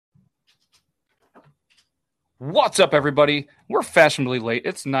What's up, everybody? We're fashionably late.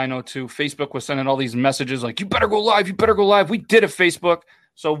 It's 9:02. Facebook was sending all these messages like, you better go live. You better go live. We did it, Facebook.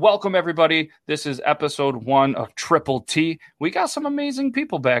 So welcome, everybody. This is episode 1 of Triple T. We got some amazing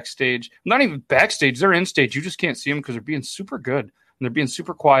people backstage. Not even backstage. They're in stage. You just can't see them because they're being super good. And they're being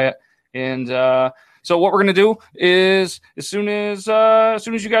super quiet. And so what we're going to do is as soon as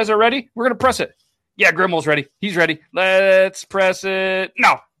you guys are ready, we're going to press it. Yeah, Grimmel's ready. He's ready. Let's press it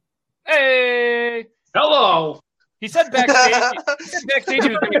now. Hey! Hello. He said backstage. He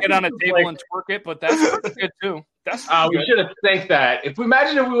was going to get on a table and twerk it, but that's pretty good too. That's we should have synced that. If we would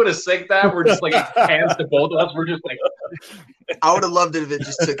have synced that, we're just like hands to both of us. We're just like. I would have loved it if it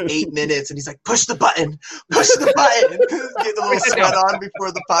just took 8 minutes, and he's like, "Push the button, push the button." Get a little sweat on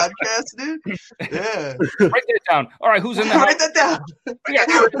before the podcast, dude. Yeah. Write that down. All right, who's in the house? Write that down.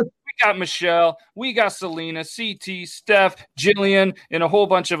 We got Michelle, we got Selena, CT, Steph, Jillian, and a whole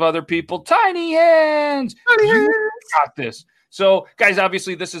bunch of other people. Tiny hands. You got this. So, guys,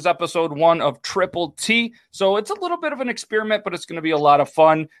 obviously, this is episode 1 of Triple T. So it's a little bit of an experiment, but it's going to be a lot of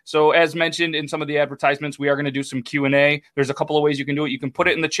fun. So as mentioned in some of the advertisements, we are going to do some Q&A. There's a couple of ways you can do it. You can put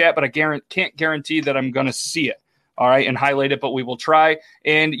it in the chat, but I can't guarantee that I'm going to see it. All right, and highlight it, but we will try.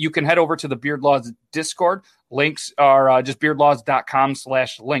 And you can head over to the Beard Laws Discord. Links are just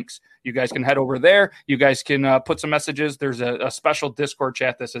beardlaws.com/links. You guys can head over there. You guys can put some messages. There's a special Discord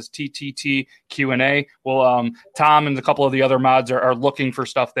chat that says TTT Q&A. Well, Tom and a couple of the other mods are looking for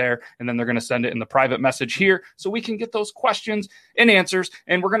stuff there, and then they're going to send it in the private message here so we can get those questions and answers.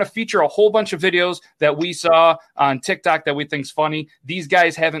 And we're going to feature a whole bunch of videos that we saw on TikTok that we think's funny. These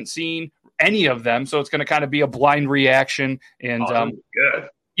guys haven't seen any of them, so it's going to kind of be a blind reaction. And good.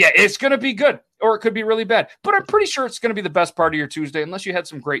 Yeah, it's going to be good, or it could be really bad. But I'm pretty sure it's going to be the best part of your Tuesday, unless you had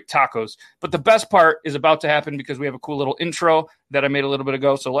some great tacos. But the best part is about to happen because we have a cool little intro that I made a little bit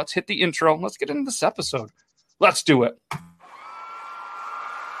ago. So let's hit the intro. Let's get into this episode. Let's do it.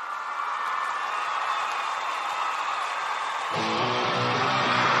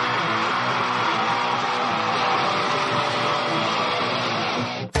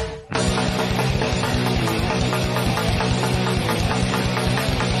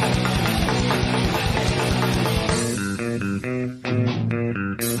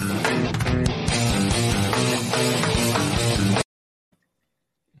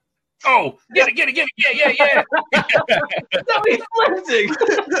 Oh, get it. Yeah.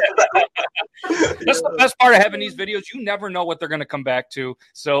 That's the best part of having these videos. You never know what they're going to come back to.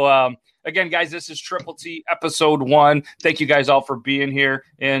 So, again, guys, this is Triple T episode 1. Thank you guys all for being here.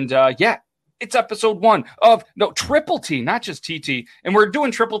 And, it's episode 1 of Triple T, not just TT. And we're doing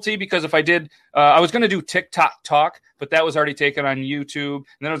Triple T because if I did, I was going to do TikTok Talk, but that was already taken on YouTube. And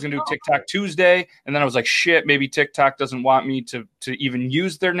then I was going to do TikTok Tuesday. And then I was like, shit, maybe TikTok doesn't want me to even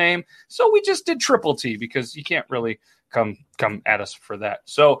use their name. So we just did Triple T because you can't really come at us for that.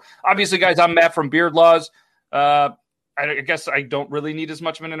 So obviously, guys, I'm Matt from Beard Laws. I guess I don't really need as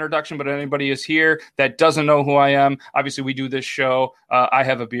much of an introduction, but anybody is here that doesn't know who I am. Obviously, we do this show. I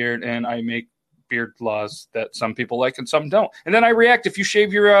have a beard, and I make beard laws that some people like and some don't. And then I react if you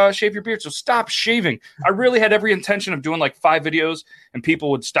shave your beard. So stop shaving. I really had every intention of doing like 5 videos, and people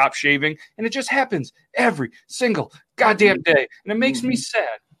would stop shaving, and it just happens every single goddamn day, and it makes me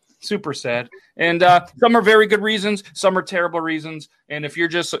sad. Super sad. And some are very good reasons. Some are terrible reasons. And if you're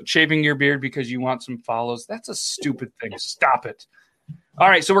just shaving your beard because you want some follows, that's a stupid thing. Stop it. All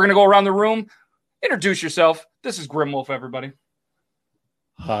right. So we're going to go around the room. Introduce yourself. This is Grimwolf, everybody.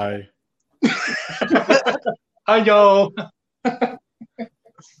 Hi. Hi, yo.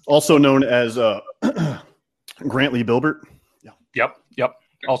 Also known as Grantley Bilbert. Yep.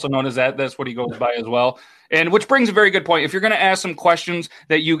 Also known as that. That's what he goes by as well. And which brings a very good point. If you're going to ask some questions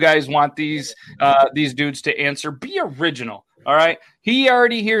that you guys want these dudes to answer, be original. All right. He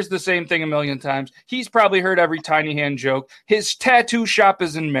already hears the same thing a million times. He's probably heard every tiny hand joke. His tattoo shop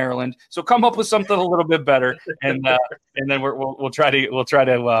is in Maryland. So come up with something a little bit better. And then we'll try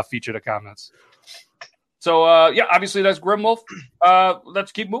to feature the comments. So obviously that's Grimwolf.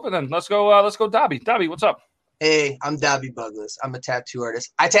 Let's keep moving then. Let's go Dobby. Dobby, what's up? Hey, I'm Dobby Bugless. I'm a tattoo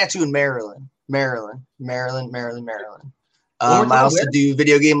artist. I tattoo in Maryland. I also do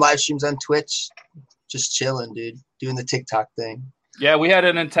video game live streams on Twitch. Just chilling, dude. Doing the TikTok thing. Yeah, we had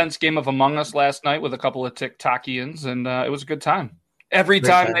an intense game of Among Us last night with a couple of TikTokians, and it was a good time. Every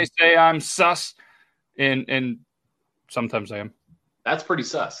time they say I'm sus, and sometimes I am. That's pretty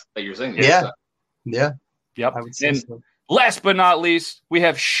sus that you're saying. Yeah. Yep. I would say so. Last but not least, we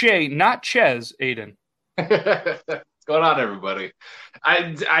have Shay, not Ches, Aiden. What's going on, everybody?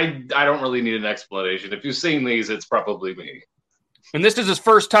 I don't really need an explanation. If you've seen these, it's probably me. And this is his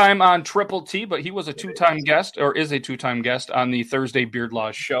first time on Triple T, but he was a two-time guest, or is a two-time guest on the Thursday Beard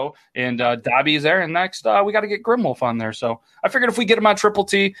Laws show. And Dobby is there. And next, we got to get Grimwolf on there. So I figured if we get him on Triple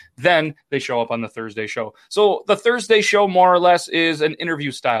T, then they show up on the Thursday show. So the Thursday show, more or less, is an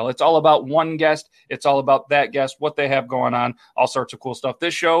interview style. It's all about one guest. It's all about that guest, what they have going on, all sorts of cool stuff.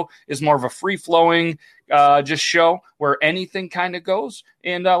 This show is more of a free-flowing just show where anything kind of goes.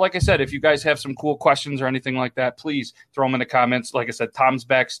 And like I said, if you guys have some cool questions or anything like that, please throw them in the comments. Like I said, Tom's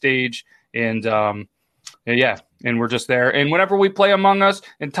backstage, and and we're just there. And whenever we play Among Us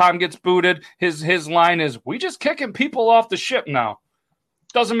and Tom gets booted, his line is, "We just kicking people off the ship now.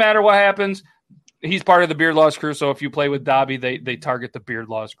 Doesn't matter what happens." He's part of the Beard Laws crew, so if you play with Dobby, they target the Beard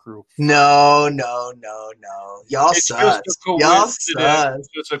Laws crew. No. Y'all suck. It's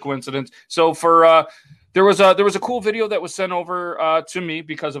just a coincidence. So for there was a cool video that was sent over to me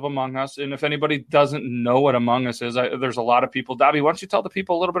because of Among Us, and if anybody doesn't know what Among Us is, there's a lot of people. Dobby, why don't you tell the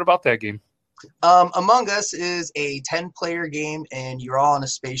people a little bit about that game? Among Us is a 10-player game, and you're all on a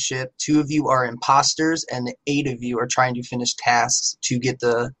spaceship. 2 of you are imposters, and 8 of you are trying to finish tasks to get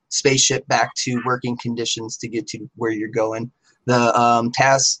the spaceship back to working conditions to get to where you're going. The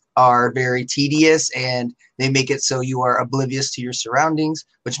tasks are very tedious, and they make it so you are oblivious to your surroundings,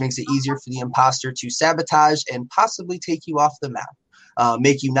 which makes it easier for the imposter to sabotage and possibly take you off the map,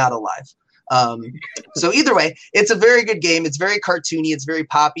 make you not alive. So either way, it's a very good game. It's very cartoony. It's very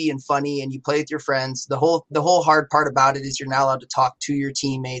poppy and funny, and you play with your friends. The whole hard part about it is you're not allowed to talk to your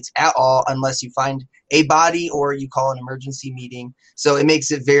teammates at all unless you find a body or you call an emergency meeting. So it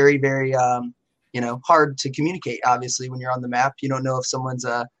makes it very, very hard to communicate. Obviously, when you're on the map, you don't know if someone's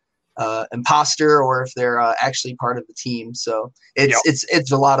a imposter or if they're actually part of the team. So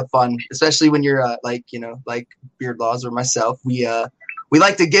it's a lot of fun, especially when you're like Beard Laws or myself. We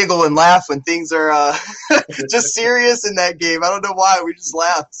like to giggle and laugh when things are just serious in that game. I don't know why. We just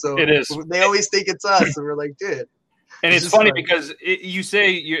laugh. So it is. They always think it's us. And we're like, dude. And it's funny because you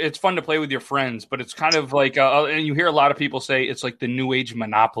say it's fun to play with your friends, but it's kind of like, and you hear a lot of people say it's like the new age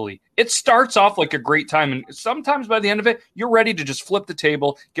Monopoly. It starts off like a great time, and sometimes by the end of it, you're ready to just flip the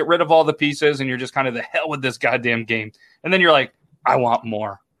table, get rid of all the pieces, and you're just kind of the hell with this goddamn game. And then you're like, I want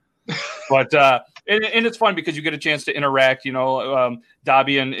more. But and it's fun because you get a chance to interact.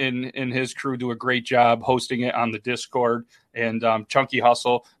 Dobby and his crew do a great job hosting it on the Discord, and Chunky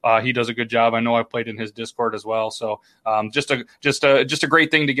Hustle, he does a good job. I know I've played in his Discord as well. So just a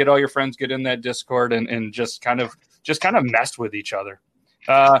great thing to get all your friends get in that Discord and just kind of mess with each other.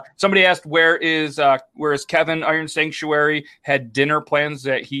 Somebody asked where is Kevin. Iron Sanctuary had dinner plans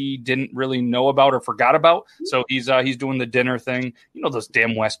that he didn't really know about or forgot about. So he's doing the dinner thing. Those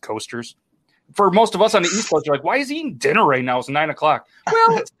damn West Coasters. For most of us on the East Coast, you're like, why is he eating dinner right now? It's 9:00.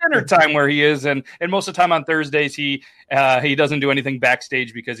 Well, it's dinner time where he is, and most of the time on Thursdays he doesn't do anything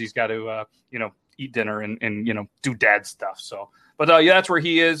backstage because he's got to eat dinner and do dad stuff. So, but that's where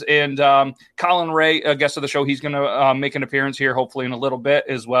he is. And Colin Ray, a guest of the show, he's going to make an appearance here hopefully in a little bit,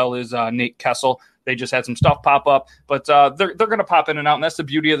 as well as Nate Kessel. They just had some stuff pop up, but they're going to pop in and out, and that's the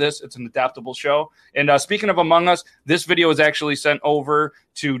beauty of this. It's an adaptable show. And speaking of Among Us, this video was actually sent over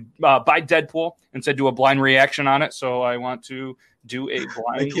to by Deadpool and said do a blind reaction on it. So I want to do a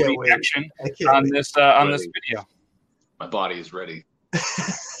blind reaction on this video. My body is ready.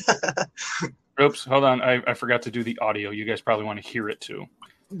 Oops, hold on. I forgot to do the audio. You guys probably want to hear it too.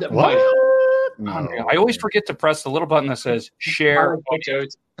 What? No. I always forget to press the little button that says share.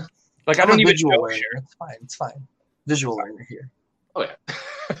 Like I don't even know. It's fine. Visual learner here. Oh yeah.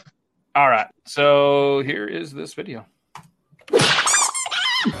 All right. So here is this video.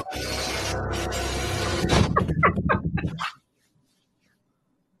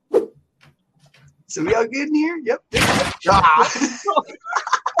 So we all good in here? Yep.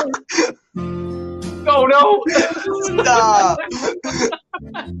 Oh no! Stop.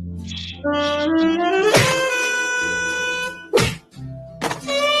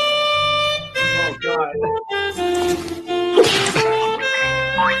 Oh god.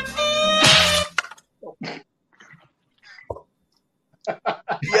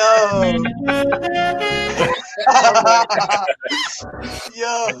 Yo.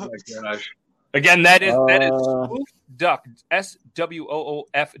 Yo. Oh my gosh. Again, that is Swoof Duck,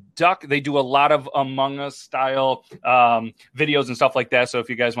 SWOOF Duck. They do a lot of Among Us style videos and stuff like that. So if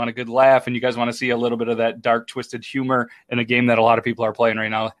you guys want a good laugh and you guys want to see a little bit of that dark, twisted humor in a game that a lot of people are playing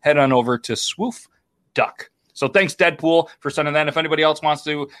right now, head on over to Swoof Duck. So thanks, Deadpool, for sending that. If anybody else wants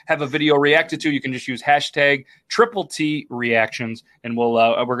to have a video reacted to, you can just use hashtag TTT reactions, and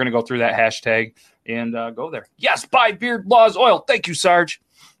we're going to go through that hashtag and go there. Yes, buy Beard Laws oil. Thank you, Sarge.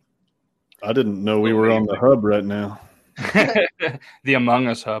 I didn't know we were on the hub right now. The Among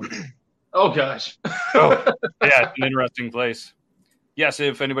Us hub. Oh gosh. Oh, yeah, it's an interesting place. Yes,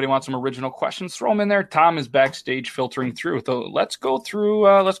 if anybody wants some original questions, throw them in there. Tom is backstage filtering through. So let's go through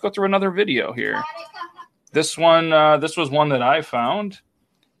another video here. This one, this was one that I found,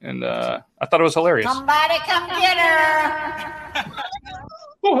 and I thought it was hilarious. Somebody come get her.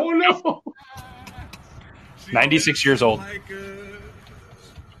 Oh no. 96 years old.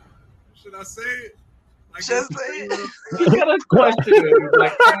 Should I say it? Just say it. He got a question. He's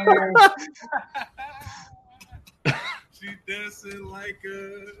like, She dancing like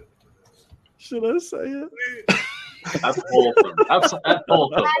a. Should I say it? that's wholesome. That's wholesome.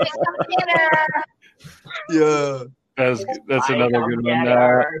 Somebody come get her. Yeah. That's another good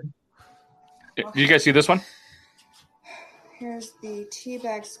one. Did you guys see this one? Here's the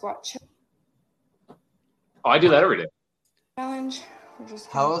teabag squat Oh, I do that every day. challenge. We're just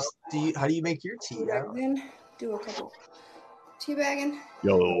How do you make your tea? teabag in, do a couple teabagging.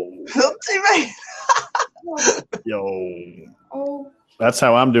 Yo. Oh, That's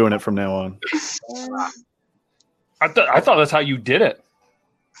how I'm doing it from now on. I thought that's how you did it.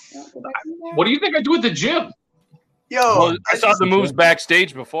 go back in there. What do you think I do at the gym? Yo, Well, I saw the moves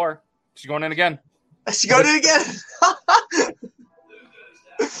backstage before. She's going in again. She got it again.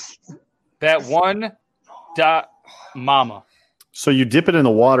 That one dot mama. So you dip it in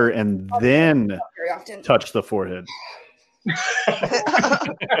the water and then Not very often. touch the forehead.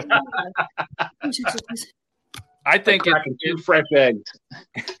 I think Cracking 2 fresh eggs.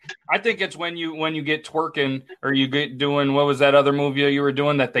 I think it's when you get twerking or you get doing, what was that other move you were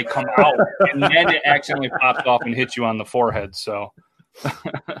doing, that they come out and then it accidentally pops off and hits you on the forehead. So,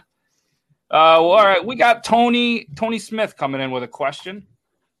 well, all right, we got Tony Smith coming in with a question.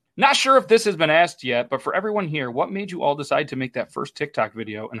 Not sure if this has been asked yet, but for everyone here, what made you all decide to make that first TikTok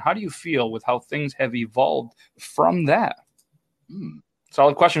video, and how do you feel with how things have evolved from that?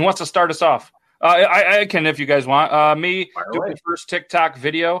 Solid question. Who wants to start us off? I can, if you guys want. Me doing the first TikTok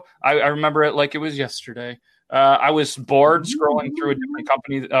video. I remember it like it was yesterday. I was bored scrolling through a different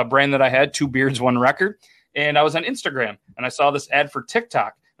company brand that I had, 2 Beards, 1 Record, and I was on Instagram, and I saw this ad for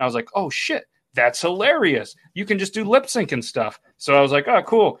TikTok, and I was like, oh, shit, that's hilarious. You can just do lip sync and stuff. So I was like, oh,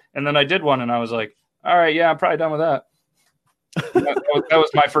 cool. And then I did one, and I was like, all right, yeah, I'm probably done with that. that was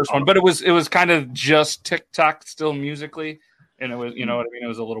my first one. But it was kind of just TikTok still musically, and it was, you know what I mean? It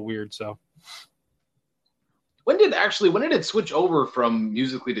was a little weird, so. When did it switch over from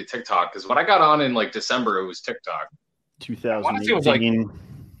Musically to TikTok? Because when I got on in like December, it was TikTok. 2018. It was like,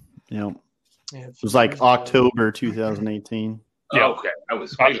 it was like October 2018. Yeah. Oh, okay. I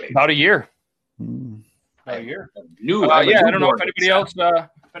was about a year. Mm. About a year. I I don't know if anybody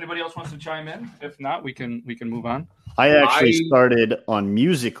else wants to chime in. If not, we can move on. I actually started on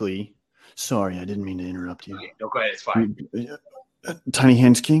Musically. Sorry, I didn't mean to interrupt you. No, go ahead. It's fine. Tiny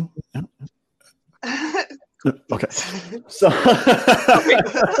Hands King? Okay. So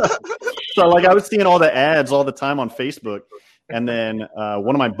like I was seeing all the ads all the time on Facebook. And then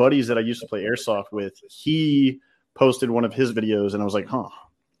one of my buddies that I used to play Airsoft with, he posted one of his videos, and I was like,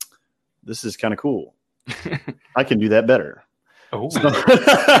 this is kind of cool. I can do that better. Oh.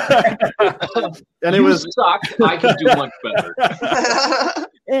 And it was suck. I can do much better.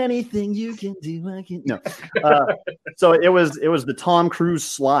 Anything you can do, I can. No. So it was the Tom Cruise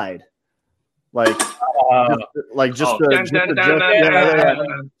slide. Like just the dress,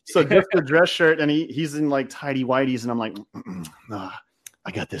 So just the dress shirt, and he's in like tidy whities, and I'm like,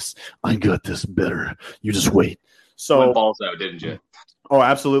 I got this better. You just wait. So went balls out, didn't you? Oh,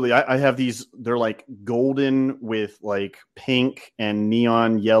 absolutely. I have these. They're like golden with like pink and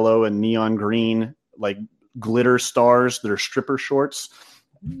neon yellow and neon green, like glitter stars. They're stripper shorts,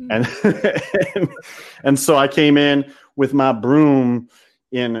 and so I came in with my broom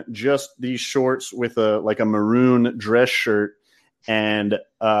in just these shorts with a maroon dress shirt. And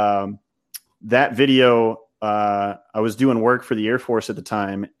that video, I was doing work for the Air Force at the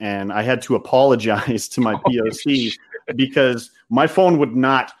time, and I had to apologize to my POC because my phone would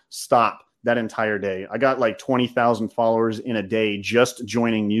not stop that entire day. I got like 20,000 followers in a day just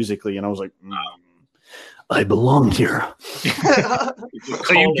joining Musically, and I was like, I belong here.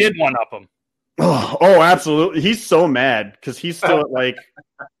 So you did one up him. Oh, absolutely. He's so mad because he's still at like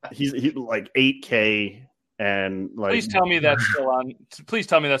he's like 8K and like. Please tell me that's still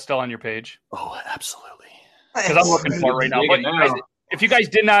on your page. Oh, absolutely. Because I'm looking for it right now. But If you guys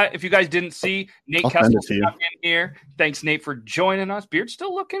didn't see, Nate I'll send Kessel it to you. in here. Thanks, Nate, for joining us. Beard's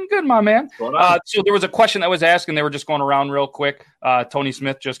still looking good, my man. Going on? So there was a question that was asked, and they were just going around real quick. Tony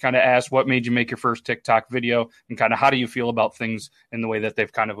Smith just kind of asked, what made you make your first TikTok video, and kind of how do you feel about things in the way that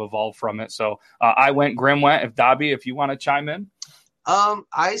they've kind of evolved from it? So I went, Grim went. If Dobby, if you want to chime in.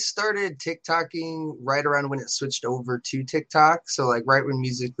 I started TikToking right around when it switched over to TikTok. So like right when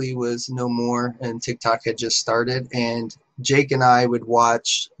Musical.ly was no more and TikTok had just started, and Jake and I would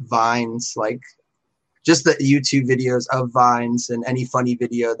watch Vines, like just the YouTube videos of Vines and any funny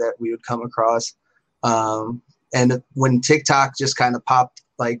video that we would come across. And when TikTok just kind of popped,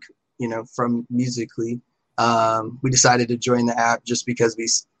 like, from Musical.ly, we decided to join the app just because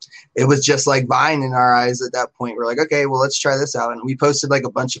it was just like Vine in our eyes at that point. We're like, okay, well, let's try this out. And we posted like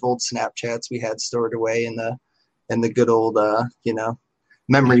a bunch of old Snapchats we had stored away in the good old,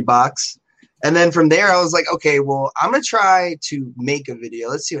 memory box. And then from there, I was like, okay, well, I'm going to try to make a video.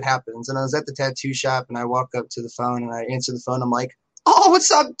 Let's see what happens. And I was at the tattoo shop, and I walk up to the phone, and I answer the phone. I'm like, oh,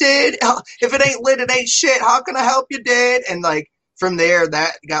 what's up, dude? If it ain't lit, it ain't shit. How can I help you, dude? And like from there,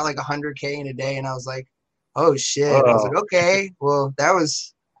 that got like 100K in a day. And I was like, oh, shit. I was like, okay, well, that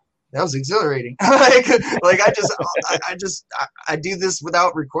was exhilarating. like I do this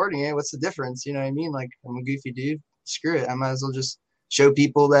without recording it. What's the difference? You know what I mean? Like, I'm a goofy dude. Screw it. I might as well just show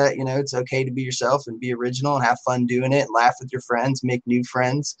people that, it's okay to be yourself and be original and have fun doing it and laugh with your friends, make new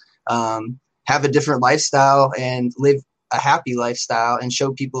friends, have a different lifestyle and live a happy lifestyle, and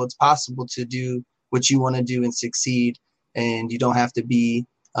show people it's possible to do what you want to do and succeed. And you don't have to be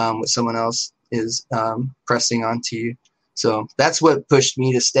what someone else is pressing onto you. So that's what pushed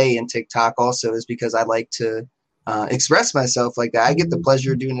me to stay in TikTok also, is because I like to express myself like that. I get the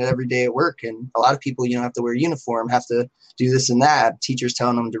pleasure of doing it every day at work. And a lot of people, have to wear a uniform, have to do this and that. Teachers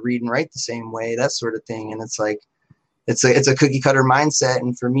telling them to read and write the same way, that sort of thing. And it's like, it's a cookie cutter mindset.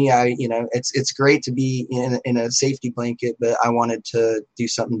 And for me, it's great to be in a safety blanket, but I wanted to do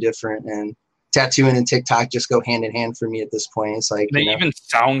something different. And tattooing and TikTok just go hand in hand for me at this point. It's like they even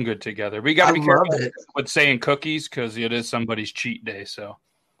sound good together. We got to be love careful it. with saying cookies because it is somebody's cheat day. So,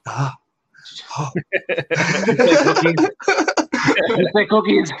 Say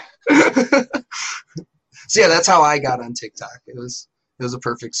cookies. So yeah, that's how I got on TikTok. It was a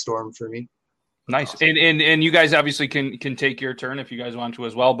perfect storm for me. Nice. And you guys obviously can take your turn if you guys want to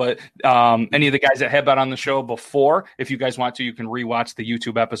as well. But any of the guys that have been on the show before, if you guys want to, you can rewatch the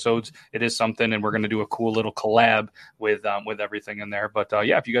YouTube episodes. It is something, and we're going to do a cool little collab with everything in there. But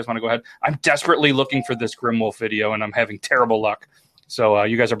yeah, if you guys want to go ahead, I'm desperately looking for this Grimwolf video, and I'm having terrible luck. So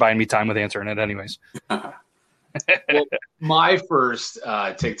you guys are buying me time with answering it anyways. Well, my first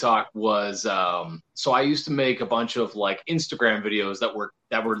TikTok was so I used to make a bunch of like Instagram videos that were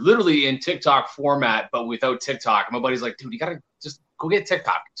literally in TikTok format, but without TikTok. And my buddy's like, dude, you gotta just go get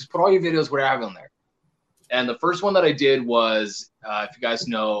TikTok. Just put all your videos where I have on there. And the first one that I did was, if you guys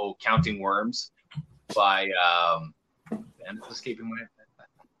know Counting Worms by and it's escaping my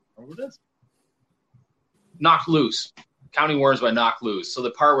what it is? Knocked Loose. Counting Worms by Knock Loose. So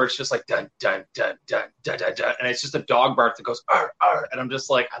the part where it's just like dun dun dun dun dun dun dun, and it's just a dog bark that goes arr, arr, and I'm just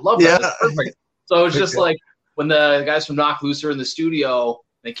like, I love that. Yeah. That's perfect. So it was just like when the guys from Knock Loose are in the studio,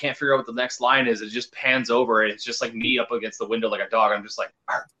 they can't figure out what the next line is. It just pans over, and it's just like me up against the window like a dog. I'm just like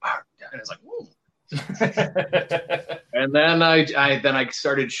arr, arr, and it's like, ooh. And then I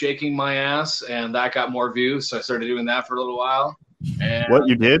started shaking my ass, and that got more views. So I started doing that for a little while. And what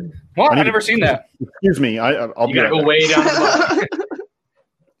you did? Well, I've never seen that. Excuse me. I'll you gotta go way down the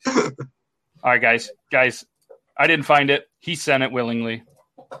bottom. All right, guys, I didn't find it. He sent it willingly.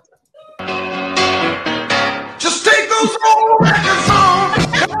 Just take those old records on.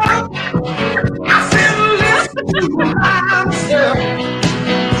 I said, listen to myself.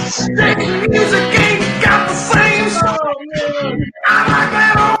 Take music ain't got the same song. I like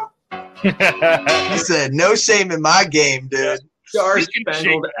that. He said, no shame in my game, dude. Star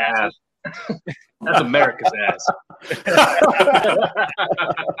Spangled Ass. That's America's ass.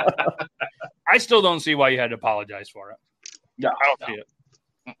 I still don't see why you had to apologize for it. No, I don't see it.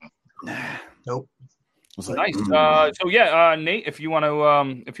 Nope. Nice. So yeah, Nate, if you want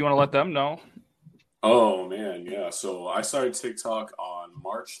to let them know. Oh man, yeah. So I started TikTok on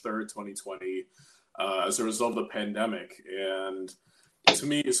March 3rd, 2020, as a result of the pandemic. And to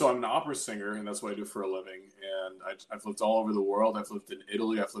me, so I'm an opera singer, and that's what I do for a living. And I've lived all over the world. I've lived in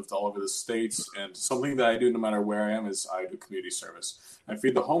Italy. I've lived all over the States. And something that I do no matter where I am is I do community service. I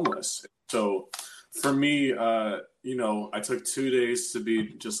feed the homeless. So for me, I took 2 days to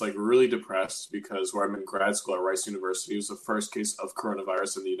be just like really depressed because where I'm in grad school at Rice University was the first case of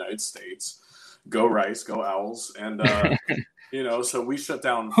coronavirus in the United States. Go Rice, go Owls. And So we shut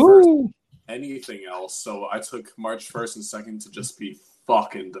down first Whew. anything else. So I took March 1st and 2nd to just be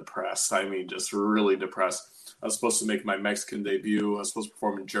fucking depressed. I mean, just really depressed. I was supposed to make my Mexican debut. I was supposed to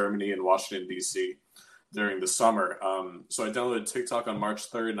perform in Germany and Washington, D.C. during the summer. So I downloaded TikTok on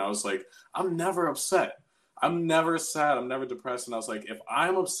March 3rd, and I was like, I'm never upset. I'm never sad. I'm never depressed. And I was like, if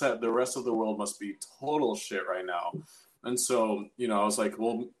I'm upset, the rest of the world must be total shit right now. And so, I was like,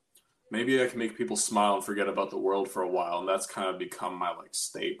 well, maybe I can make people smile and forget about the world for a while. And that's kind of become my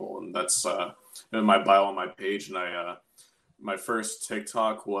staple. And that's in my bio on my page. And my first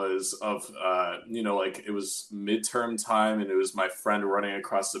TikTok was of, it was midterm time, and it was my friend running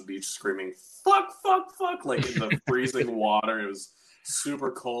across the beach screaming, fuck, fuck, fuck, like in the freezing water. It was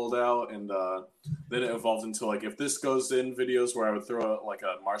super cold out. And then it evolved into if this goes in videos where I would throw a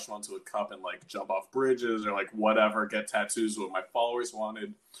marshmallow into a cup and jump off bridges or whatever, get tattoos, what my followers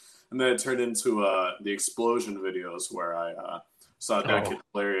wanted. And then it turned into the explosion videos where I saw that kid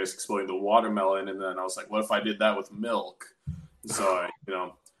hilarious exploding the watermelon. And then I was like, what if I did that with milk? So I,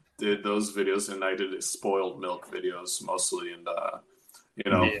 did those videos, and I did spoiled milk videos mostly. And,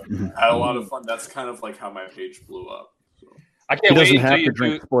 had a lot of fun. That's kind of how my page blew up. So. He doesn't have to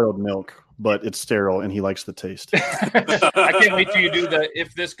drink spoiled milk, but it's sterile, and he likes the taste. I can't wait till you do the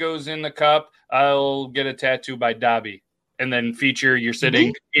if this goes in the cup, I'll get a tattoo by Dobby. And then feature you're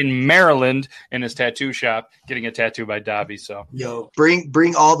sitting in Maryland in his tattoo shop getting a tattoo by Dobby. So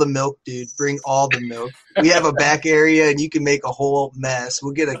bring all the milk, dude. Bring all the milk. We have a back area, and you can make a whole mess.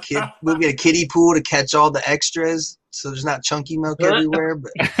 We'll get a kiddie pool to catch all the extras, so there's not chunky milk everywhere.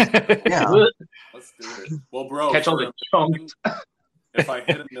 But yeah, let's do it. Well, bro, catch all the chunks. If I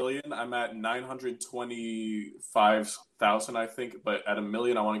hit 1 million, I'm at 925,000, I think. But at 1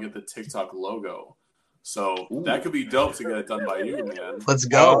 million, I want to get the TikTok logo. So that could be dope to get it done by you, man. Let's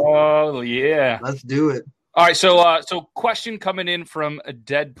go. Oh, yeah. Let's do it. All right. So question coming in from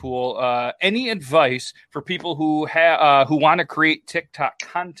Deadpool. Any advice for people who want to create TikTok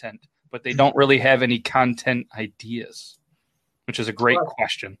content, but they don't really have any content ideas? Which is a great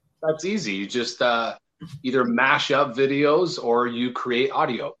question. That's easy. You just either mash up videos or you create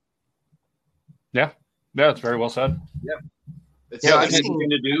audio. Yeah. Yeah, that's very well said. Yeah. It's an easy thing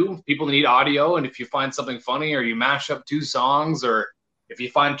to do. People need audio, and if you find something funny, or you mash up 2 songs, or if you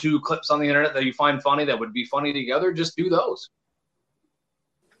find 2 clips on the internet that you find funny that would be funny together, just do those.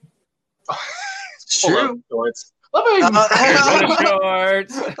 It's true. Shorts. But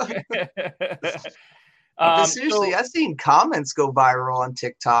seriously, I've seen comments go viral on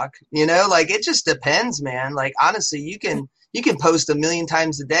TikTok. It just depends, man. Honestly, you can post 1 million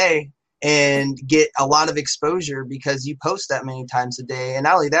times a day and get a lot of exposure because you post that many times a day. And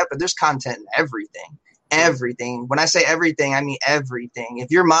not only that, but there's content in everything. Everything. When I say everything, I mean everything.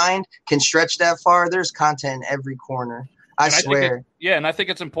 If your mind can stretch that far, there's content in every corner. I swear. And I think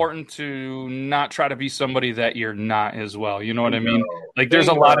it's important to not try to be somebody that you're not as well. You know what I mean? There's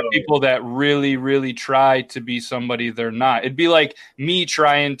a lot of people that really, really try to be somebody they're not. It'd be like me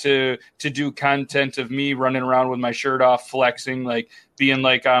trying to do content of me running around with my shirt off, flexing, being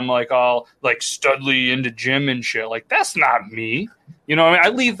I'm all studly into gym and shit. That's not me. You know what I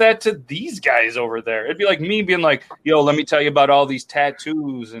mean? I leave that to these guys over there. It'd be like me being yo, let me tell you about all these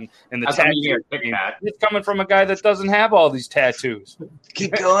tattoos and the tattoos. It's coming from a guy that doesn't have all these tattoos.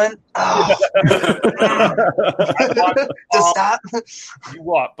 Keep going. Oh. Stop. You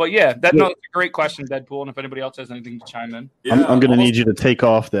walk. But yeah, that's a great question, Deadpool. And if anybody else has anything to chime in. Yeah, I'm going to need you to take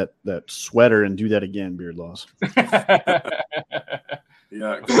off that sweater and do that again, Beard Laws.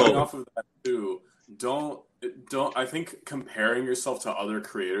 Yeah, going off of that too, don't I think comparing yourself to other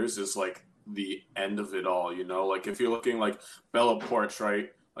creators is the end of it all, if you're looking Bella Porch,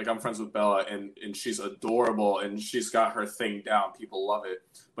 right? I'm friends with Bella, and she's adorable, and she's got her thing down. People love it.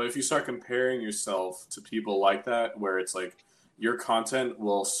 But if you start comparing yourself to people like that, where it's your content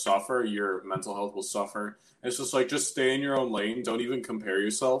will suffer, your mental health will suffer. It's just just stay in your own lane. Don't even compare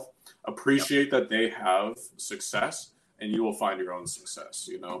yourself. Appreciate that they have success, and you will find your own success,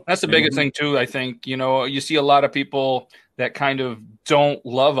 That's the biggest thing too, I think. You see a lot of people that kind of don't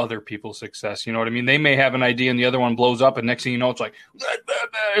love other people's success. You know what I mean? They may have an idea and the other one blows up, and next thing you know,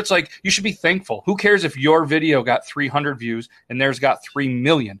 it's you should be thankful. Who cares if your video got 300 views and theirs got 3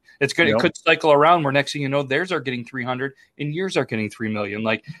 million? It's good. Yep. It could cycle around where next thing you know, theirs are getting 300 and yours are getting 3 million.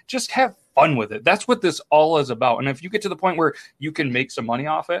 Just have fun with it. That's what this all is about. And if you get to the point where you can make some money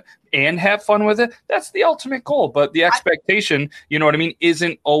off it and have fun with it, that's the ultimate goal. But the expectation, you know what I mean,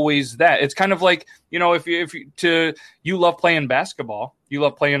 isn't always that. It's kind of if you love playing basketball, you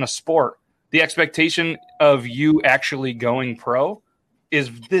love playing a sport, the expectation of you actually going pro is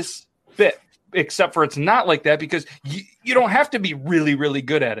this fit. except for it's not like that because you don't have to be really, really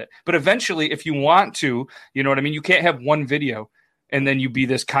good at it. But eventually, if you want to, you know what I mean? You can't have one video and then you be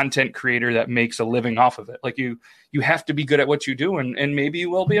this content creator that makes a living off of it. Like you have to be good at what you do, and maybe you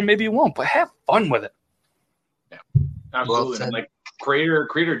will be and maybe you won't, but have fun with it. Yeah, absolutely. Well, like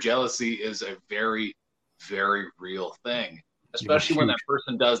creator jealousy is a very, very real thing, especially when that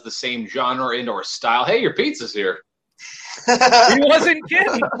person does the same genre and or style. Hey, your pizza's here. He wasn't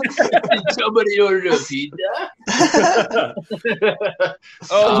kidding. Somebody ordered a pizza.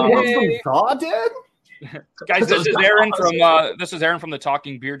 Okay. From Dad? Guys, this is Aaron from the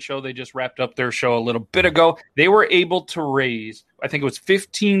Talking Beard Show. They just wrapped up their show a little bit ago. They were able to raise, I think it was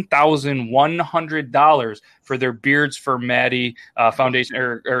 $15,100 for their Beards for Maddie foundation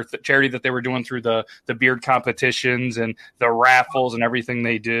or charity that they were doing through the beard competitions and the raffles and everything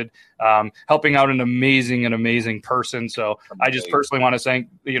they did, helping out an amazing person. So I just personally want to thank,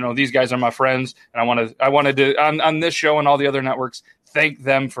 these guys are my friends, and I wanted to on this show and all the other networks, thank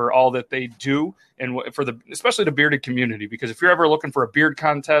them for all that they do and for especially the bearded community, because if you're ever looking for a beard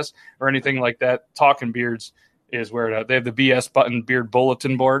contest or anything like that, Talking Beards is where they have the BS Button Beard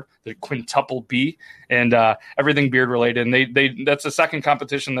Bulletin Board, the quintuple B, and everything beard related. And they that's the second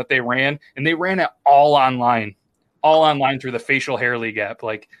competition that they ran, and they ran it all online through the Facial Hair League app.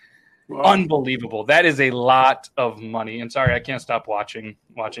 Like, wow. Unbelievable. That is a lot of money. And sorry, I can't stop watching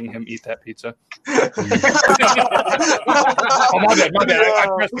him eat that pizza. Oh, my bad. I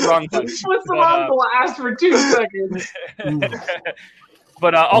pressed the wrong button. What's the wrong blast for 2 seconds?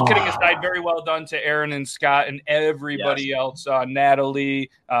 But all kidding aside, very well done to Aaron and Scott and everybody else,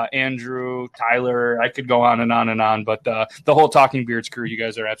 Natalie, Andrew, Tyler. I could go on and on and on, but the whole Talking Beards crew, you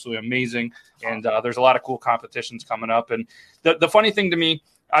guys are absolutely amazing. And there's a lot of cool competitions coming up. And the funny thing to me,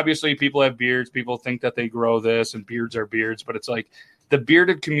 obviously people have beards. People think that they grow this and beards are beards, but it's like the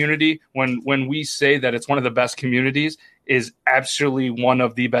bearded community, when we say that it's one of the best communities, is absolutely one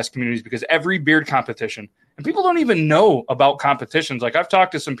of the best communities, because every beard competition, and people don't even know about competitions. Like, I've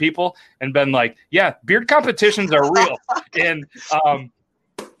talked to some people and been like, yeah, beard competitions are real. And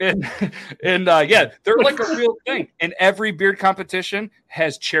they're like a real thing. And every beard competition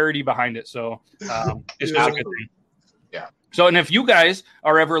has charity behind it. So it's just a good thing. Yeah. So, and if you guys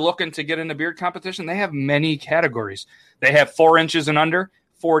are ever looking to get in a beard competition, they have many categories. They have 4 inches and under,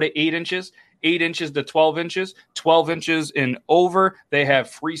 4 to 8 inches, 8 inches to 12 inches, 12 inches and over. They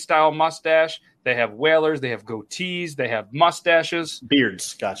have freestyle mustache. They have whalers. They have goatees. They have mustaches.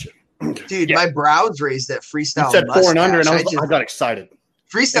 Beards. Gotcha. Dude, my brows raised at freestyle. You said mustache. 4 and under, and I got excited.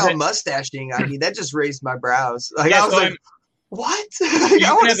 Freestyle mustaching. I mean, that just raised my brows. Like, yeah, I was like, what? You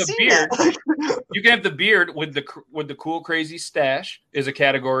can have the beard. You can have the beard with the cool, crazy stash is a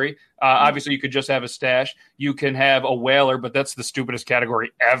category. Obviously, you could just have a stash. You can have a whaler, but that's the stupidest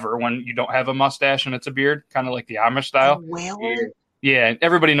category ever when you don't have a mustache and it's a beard, kind of like the Amish style. A whaler? Yeah,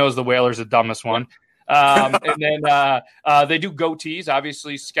 everybody knows the whaler's the dumbest one. And then they do goatees.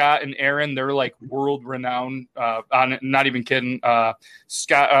 Obviously, Scott and Aaron, they're like world renowned. On not even kidding.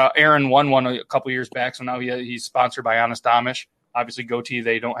 Aaron won one a couple years back, so now he's sponsored by Honest Amish. Obviously, goatee,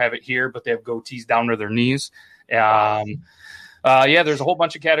 they don't have it here, but they have goatees down to their knees. There's a whole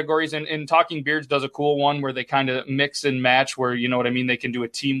bunch of categories, and Talking Beards does a cool one where they kind of mix and match, where, you know what I mean, they can do a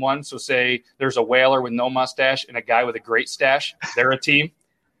team one. So say there's a whaler with no mustache and a guy with a great stash, they're a team.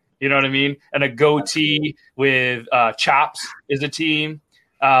 You know what I mean? And a goatee with chops is a team.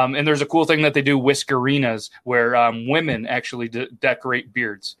 And there's a cool thing that they do, whiskerinas, where women actually decorate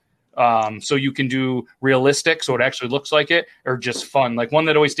beards. So you can do realistic, so it actually looks like it, or just fun. Like, one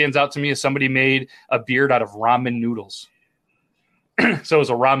that always stands out to me is somebody made a beard out of ramen noodles. So it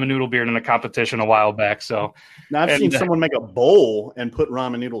was a ramen noodle beard in a competition a while back. So now I've seen someone make a bowl and put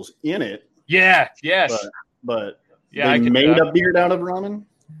ramen noodles in it. Yeah, yes. But yeah, they made a beard out of ramen?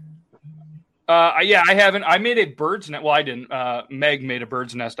 I haven't. I made a bird's nest. Well, I didn't. Meg made a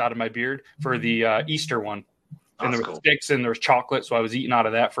bird's nest out of my beard for the Easter one. And there were sticks and there was chocolate, so I was eating out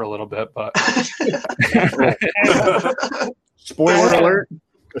of that for a little bit. But spoiler alert: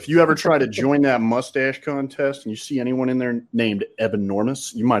 if you ever try to join that mustache contest and you see anyone in there named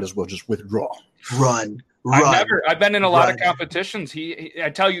Enormous, you might as well just withdraw. Run. I've been in a lot of competitions.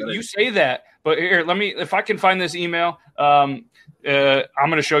 I tell you, you say that, but here, if I can find this email. I'm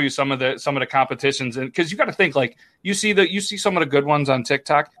going to show you some of the competitions, and because you got to think, like, you see some of the good ones on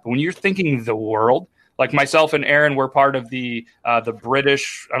TikTok, but when you're thinking the world, like myself and Aaron, we're part of the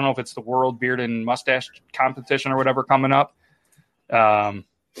British, I don't know if it's the World Beard and Mustache Competition or whatever coming up. I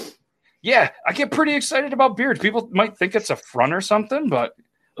get pretty excited about beards. People might think it's a front or something, but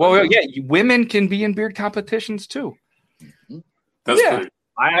women can be in beard competitions too. That's pretty.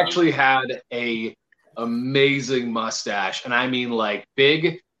 I actually had a amazing mustache, and I mean like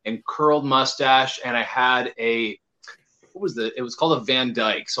big and curled mustache, and I had a it was called a Van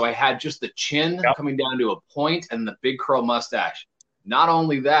Dyke. So I had just the chin coming down to a point and the big curl mustache. Not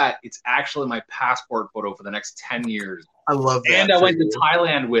only that, it's actually my passport photo for the next 10 years. I love that. And I went to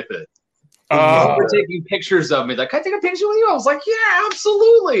Thailand with it. They were taking pictures of me. Like, can I take a picture with you? I was like, yeah,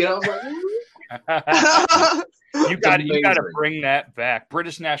 absolutely. And I was like, you got to bring that back.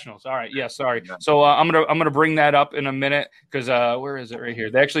 British nationals. All right. Yeah. Sorry. So I'm gonna bring that up in a minute because where is it? Right here.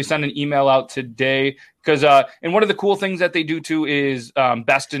 They actually sent an email out today because and one of the cool things that they do too is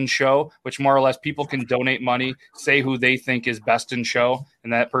best in show, which more or less people can donate money, say who they think is best in show,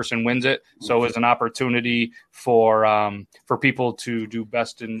 and that person wins it. So it's an opportunity for people to do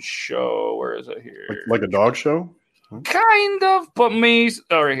best in show. Where is it here? Like a dog show? Kind of. Put me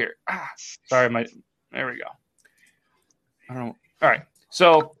right here. Sorry, there we go. All right.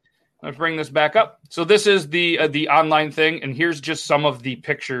 So let's bring this back up. So this is the online thing, and here's just some of the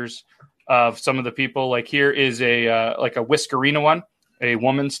pictures of some of the people. Like here is a like a whiskerina one, a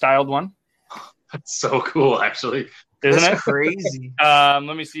woman styled one. That's so cool, actually. Isn't That's it crazy?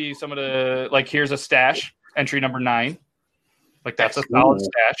 Let me see some of the like. Here's a stash entry number 9. Like that's a solid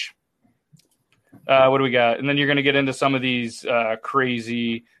stash. What do we got? And then you're gonna get into some of these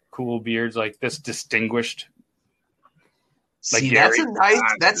crazy cool beards, like this distinguished. Like See, Gary.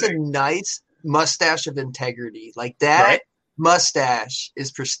 that's a nice mustache of integrity. Like that mustache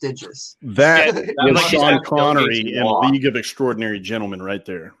is prestigious. That Yeah, is like Sean Connery in League of Extraordinary Gentlemen right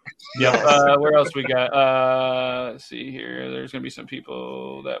there. Yeah. Where else we got? Let's see here. There's gonna be some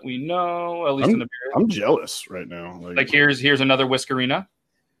people that we know, at least in the beard. I'm jealous right now. Like here's another whiskerina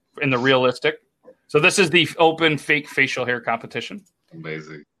in the realistic. So this is the open fake facial hair competition.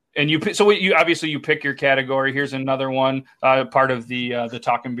 Amazing. And you obviously you pick your category. Here's another one, part of the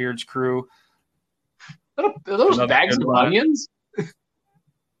Talking Beards crew. Are those bags of onions?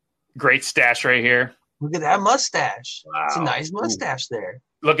 Great stash right here. Look at that mustache. Wow. It's a nice mustache there.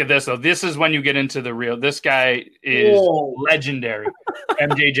 Look at this though. This is when you get into the real. This guy is legendary.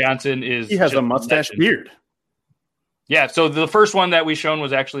 MJ Johnson is. He has a mustache beard. Yeah. So the first one that we shown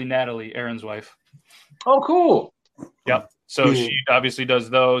was actually Natalie, Aaron's wife. Oh, cool. Yep. So she obviously does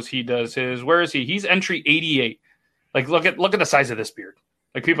those. He does his. Where is he? He's entry 88. Like look at the size of this beard.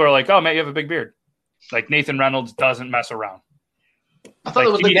 Like people are like, oh man, you have a big beard. Like Nathan Reynolds doesn't mess around. I thought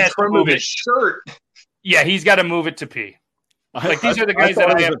it was like the trim of his shirt. Yeah, he's got to move it to pee. Like these are the guys that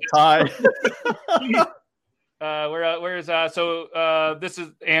I have. Where is so this is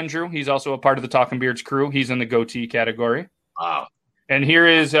Andrew. He's also a part of the Talking Beards crew. He's in the goatee category. Wow. And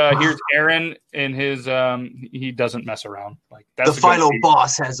here's Aaron in his he doesn't mess around. Like that's the final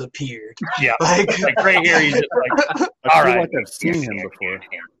boss has appeared. Yeah, like right here he's just like all right. Like I've seen him before.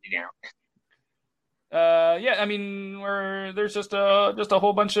 Yeah, I mean there's just a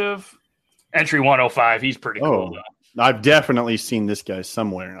whole bunch of entry 105. He's pretty cool. Though. I've definitely seen this guy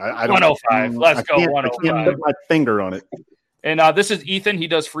somewhere. I don't 105. Let's go 105. I can't put my finger on it. And this is Ethan. He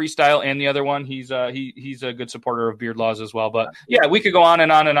does freestyle, and the other one, he's a good supporter of Beard Laws as well. But yeah, we could go on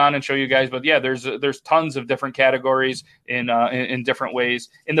and on and on and show you guys. But yeah, there's tons of different categories in different ways.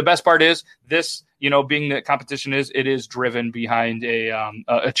 And the best part is this, being the competition it is driven behind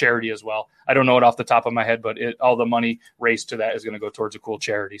a charity as well. I don't know it off the top of my head, but all the money raised to that is going to go towards a cool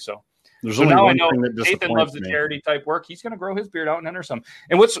charity. So now I know Nathan loves the charity type work. He's going to grow his beard out and enter some.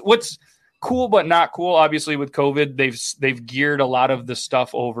 And what's cool but not cool, obviously with COVID, they've geared a lot of the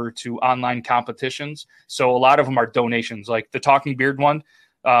stuff over to online competitions. So a lot of them are donations, like the Talking Beard one.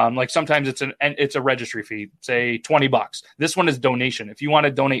 Like sometimes it's a registry fee, say $20. This one is donation. If you want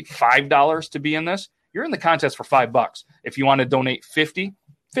to donate $5 to be in this, you're in the contest for $5. If you want to donate 50,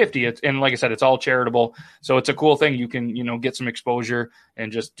 and like I said, it's all charitable. So it's a cool thing. You can, get some exposure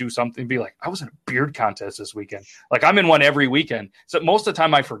and just do something. Be like, I was in a beard contest this weekend. Like I'm in one every weekend. So most of the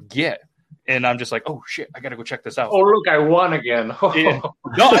time I forget. And I'm just like, oh shit, I gotta go check this out. Oh look, I won again. Yeah.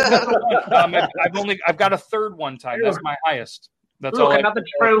 No, I've got a third one time. That's my highest. That's look, all. Another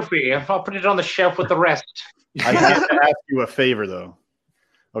trophy. I'll put it on the shelf with the rest. I have to ask you a favor though.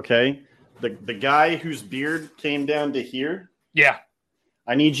 Okay, the guy whose beard came down to here. Yeah,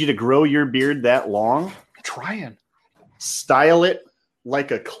 I need you to grow your beard that long. I'm trying. Style it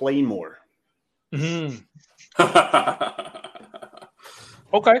like a claymore. Mm-hmm.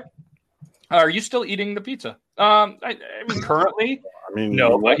 Okay. Are you still eating the pizza? I mean, currently.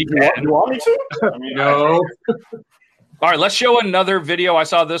 No. But you want me to? No. All right, let's show another video. I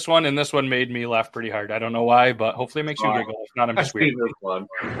saw this one, and this one made me laugh pretty hard. I don't know why, but hopefully it makes you giggle. If not, I'm just weird.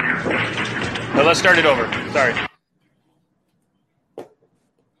 But let's start it over. Sorry.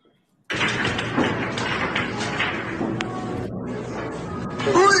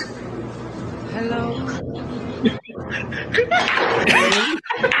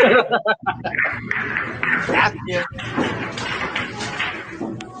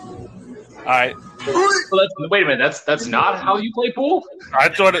 All right. Well, wait a minute. That's not how you play pool.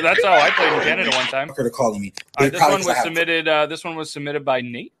 That's how I played in Canada one time. They're calling me. This one was submitted. This one was submitted by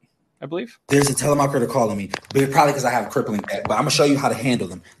Nate, I believe. There's a telemarketer calling me, but probably because I have a crippling back. But I'm gonna show you how to handle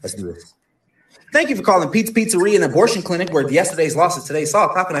them. Let's do this. Thank you for calling Pete's Pizzeria and Abortion Clinic, where yesterday's loss is today's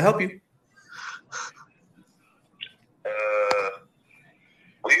solved. How can I help you?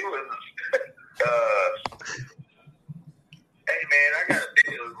 Hey man, I got a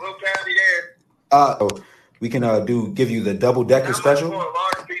deal. What kind there? We can give you the double decker special.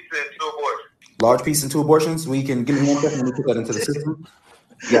 Large pizza and 2 abortions. Large pizza and 2 abortions. We can give me 1 second. Let me put that into the system.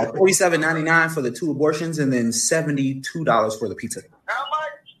 Yeah, $47.99 for the 2 abortions, and then $72 for the pizza. How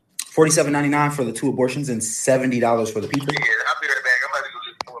much? $47.99 for the 2 abortions and $70 for the pizza. Yeah, I'll be right back. I'm about to go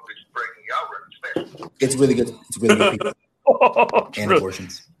get some more bitch breaking. Y'all running special. It's really good. It's really good pizza. And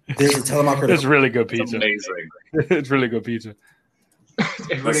abortions. There's a telemarketer. It's really good pizza. It's amazing. It's really good pizza.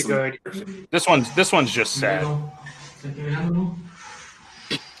 It's really good. This one's just sad.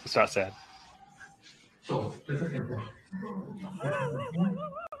 It's not sad.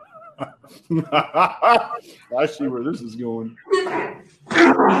 I see where this is going.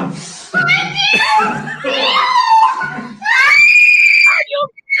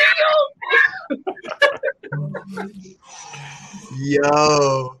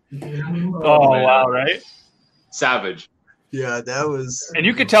 Yo. Oh wow, right? Savage. Yeah, that was. And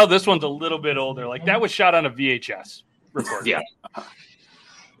you could tell this one's a little bit older. Like that was shot on a VHS recorder. Yeah. I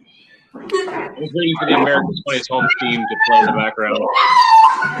was waiting for the America's Funniest Home theme to play in the background.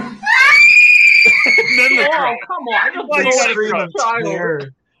 Then the crowd. Come on! I just Why you gotta Scream throw? of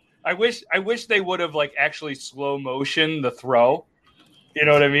terror. I wish they would have like actually slow motion the throw. You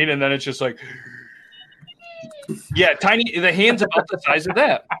know what I mean? And then it's just like, yeah, tiny. The hand's about the size of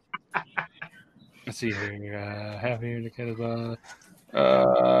that. Let's see here. Happy indicated.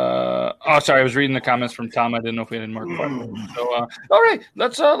 Oh, sorry. I was reading the comments from Tom. I didn't know if we had any more questions. So, all right,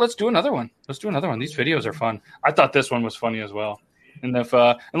 let's do another one. Let's do another one. These videos are fun. I thought this one was funny as well. And if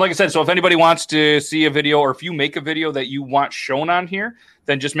and like I said, so if anybody wants to see a video, or if you make a video that you want shown on here,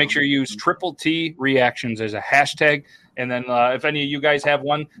 then just make sure you use Triple T Reactions as a hashtag. And then if any of you guys have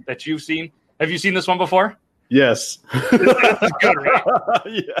one that you've seen, have you seen this one before? Yes. It's good, right?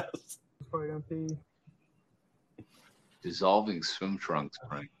 Yes. Dissolving swim trunks,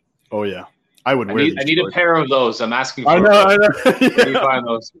 Frank. Oh yeah, I would I wear. need a pair of those. I'm asking for. I know. Where do you find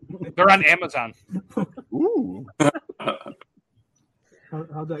those? They're on Amazon. Ooh.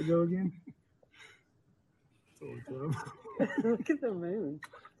 How'd that go again? Look at the moon.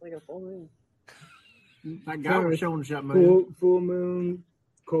 It's like a full moon. That guy was showing us that moon. Full moon,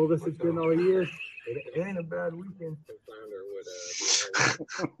 coldest it's been all year. It ain't a bad weekend.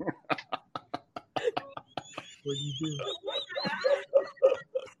 What do you do?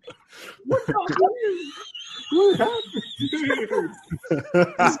 What happened?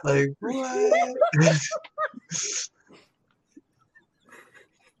 It's like, what?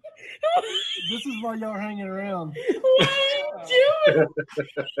 This is why y'all hanging around. What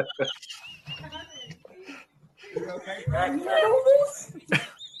are you doing?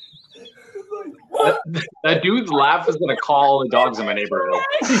 That dude's laugh is gonna call the dogs in my neighborhood.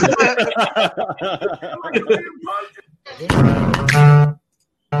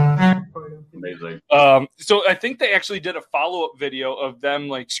 Amazing. So I think they actually did a follow-up video of them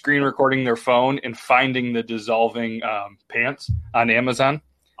like screen recording their phone and finding the dissolving pants on Amazon.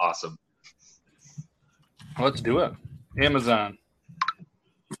 Awesome. Let's do it. Amazon.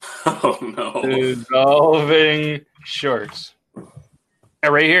 Oh no. Dissolving shorts. Yeah,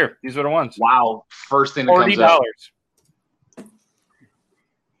 right here. These are the ones. Wow. First thing that comes $40. up.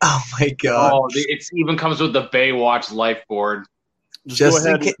 Oh my god. Oh, it even comes with the Baywatch life board. Just go in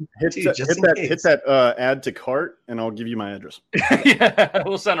ahead case. and Dude, just in case. hit that add to cart, and I'll give you my address. Yeah,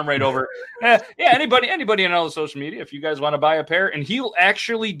 we'll send them right over. Yeah, anybody in all the social media, if you guys want to buy a pair, and he'll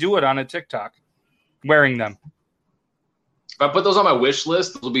actually do it on a TikTok, wearing them. If I put those on my wish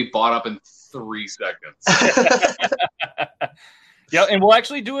list, they'll be bought up in 3 seconds. Yeah, and we'll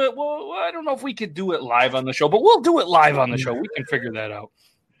actually do it. Well, I don't know if we could do it live on the show, but we'll do it live on the show. We can figure that out.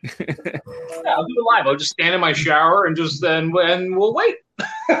 Yeah, I'll do it live. I'll just stand in my shower and we'll wait.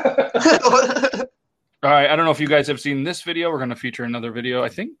 All right, I don't know if you guys have seen this video. We're going to feature another video. I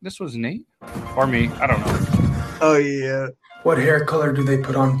think this was Nate or me. I don't know. Oh yeah. What hair color do they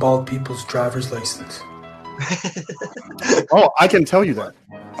put on bald people's driver's license? Oh, I can tell you that.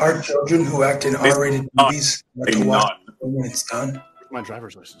 Are children who act in R-rated movies not to watch when it's done? My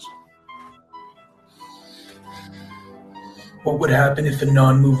driver's license. What would happen if a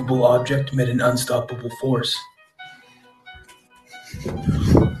non-movable object met an unstoppable force?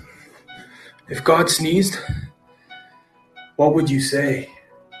 If God sneezed, what would you say?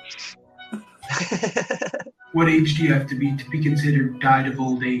 What age do you have to be considered died of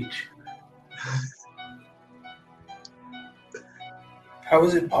old age? How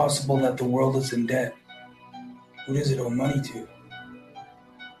is it possible that the world is in debt? Who does it owe money to?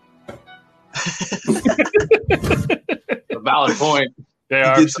 A valid point. They It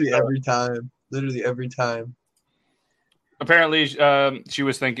are. gets me every time. Literally every time. Apparently, she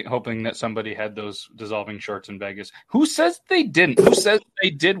was hoping that somebody had those dissolving shorts in Vegas. Who says they didn't? Who says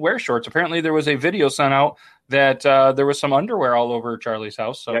they did wear shorts? Apparently, there was a video sent out that there was some underwear all over Charlie's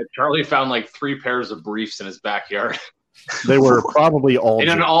house. So Yeah, Charlie found like 3 pairs of briefs in his backyard. They were probably all In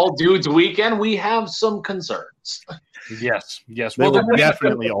an dudes. all dudes weekend, we have some concerns. yes. They Well, were the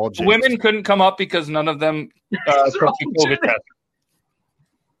definitely all the dudes. women couldn't come up because none of them took the COVID test.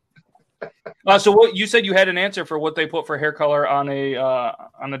 So what you said you had an answer for what they put for hair color on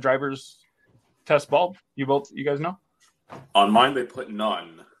a driver's test bulb? You guys know? On mine, they put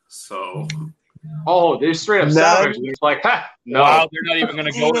none. So Oh, they're straight up None? savage. It's like, no. Wow, they're not even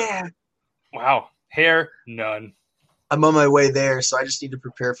going to go. Yeah. Wow, hair none. I'm on my way there, so I just need to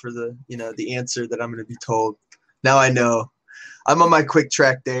prepare for the answer that I'm going to be told. Now I know. I'm on my quick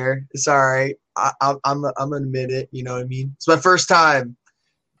track there. It's all right. I'm gonna admit it. You know what I mean? It's my first time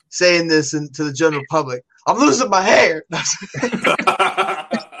saying this to the general public. I'm losing my hair. Don't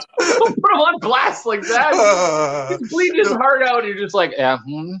put him on blast like that. He's bleeding his heart out. And you're just like,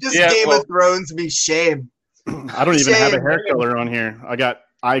 Just Game of Thrones be shame. I don't even have a hair color on here. I got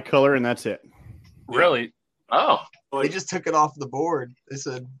eye color, and that's it. Really? Oh. They just took it off the board. They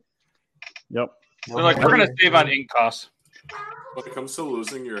said, "Yep." They're like, we're gonna save on ink costs. when it comes to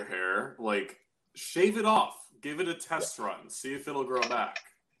losing your hair, like shave it off, give it a test run, see if it'll grow back.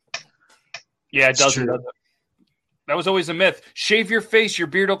 Yeah, it doesn't. That was always a myth. Shave your face, your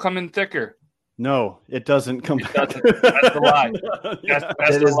beard will come in thicker. No, it doesn't come back. That's a lie. That's that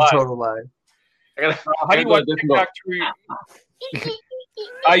is a total lie. How do you watch TikTok?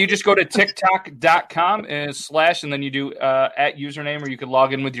 You just go to tiktok.com and then you do at username, or you can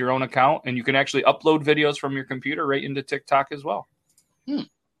log in with your own account, and you can actually upload videos from your computer right into TikTok as well.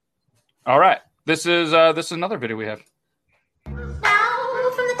 All right. This is another video we have.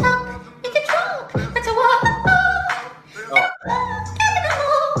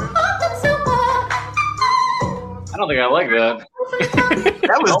 I don't think I like that.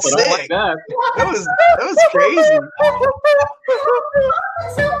 That was I don't like sick. that. That was crazy.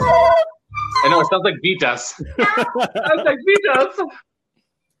 I know, it sounds like Vitas. Sounds like Vitas.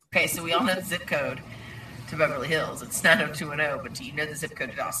 Okay, so we all know the zip code to Beverly Hills. It's 90210, but do you know the zip code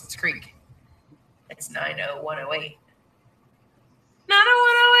to Dawson's Creek? It's 90108.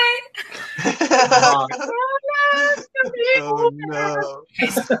 90108. Oh no.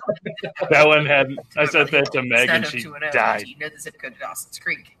 That one had. I said that to Meg, and she 90210, died. Do you know the zip code to Dawson's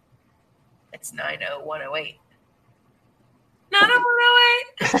Creek? It's 90108.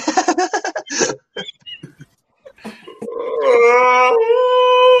 90108.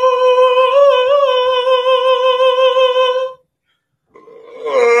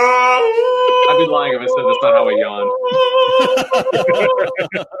 I'd be lying if I said that's not how I yawn.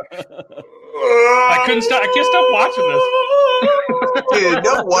 I couldn't stop. I can't stop watching this. Dude,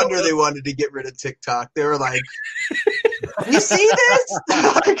 no wonder they wanted to get rid of TikTok. They were like, "You see this?"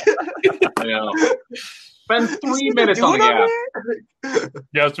 I know. Spend 3 minutes on the app.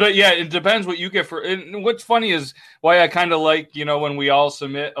 Yes, but yeah, it depends what you get for. And what's funny is why I kind of like, when we all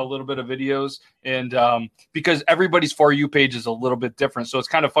submit a little bit of videos, and because everybody's For You page is a little bit different, so it's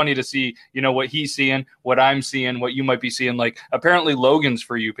kind of funny to see, what he's seeing, what I'm seeing, what you might be seeing. Like apparently Logan's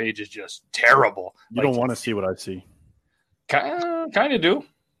For You page is just terrible. You don't want to see what I see. Kind of do.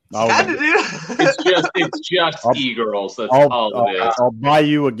 It's just e-girls. That's all it is. I'll buy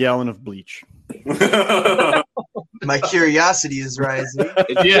you a gallon of bleach. My curiosity is rising.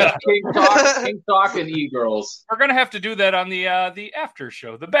 Yeah. King Talk and e-girls. We're gonna have to do that on the after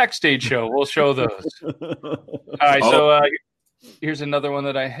show, the backstage show. We'll show those. All right, so here's another one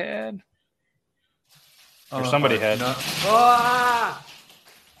that I had, or somebody had.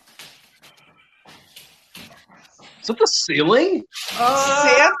 Is that the ceiling?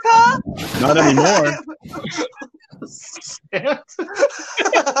 Santa? Not anymore. Santa?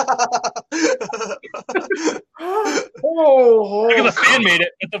 Look at the fan made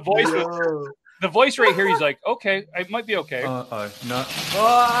it. But the voice right here, he's like, okay, it might be okay.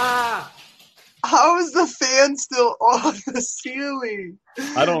 How is the fan still on the ceiling?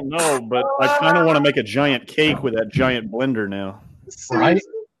 I don't know, but I kind of want to make a giant cake with that giant blender now. Right?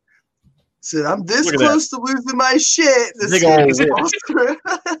 So I'm this Look at close to losing my shit. This Big old is whip. awesome.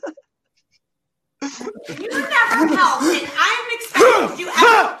 You never helped, and I'm expecting you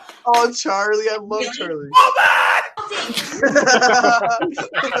ever. Oh, Charlie, I love Charlie.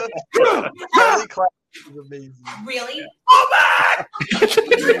 Charlie Clark is amazing. Really? You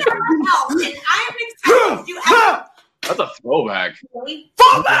never helped, and I'm expecting you ever. That's a throwback. Really?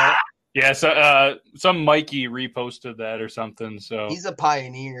 Yeah, so some Mikey reposted that or something. So He's a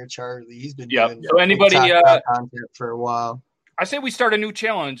pioneer, Charlie. He's been Yep. doing So anybody, TikTok content for a while. I say we start a new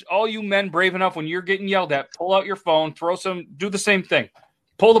challenge. All you men brave enough when you're getting yelled at, pull out your phone, do the same thing.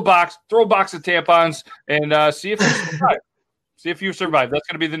 Pull the box, throw a box of tampons, and see if you survive. See if you survive. That's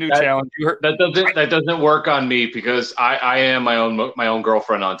going to be the new challenge. That doesn't work on me because I am my own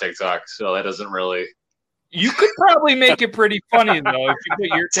girlfriend on TikTok, so that doesn't really. You could probably make it pretty funny though if you put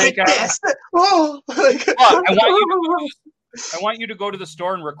your take on. Oh, I want you to go to the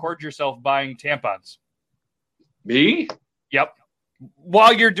store and record yourself buying tampons. Me? Yep.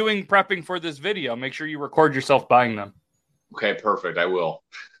 While you're doing prepping for this video, make sure you record yourself buying them. Okay, perfect. I will.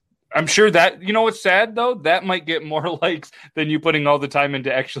 I'm sure that, you know what's sad though? That might get more likes than you putting all the time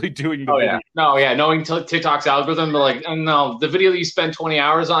into actually doing the video. Yeah. No, yeah. Knowing TikTok's algorithm, but like, no, the video that you spent 20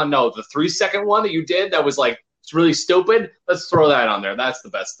 hours on, no, the 3-second one that you did that was like, it's really stupid. Let's throw that on there. That's the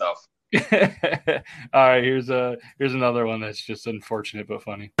best stuff. All right, here's another one that's just unfortunate but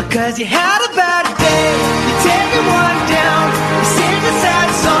funny. Cause you had a bad day, you're taking one down, you sing a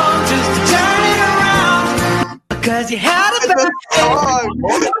sad song just to turn it around. Cause you had a bad day, you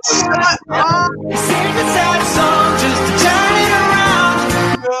sing a sad song just to turn it around.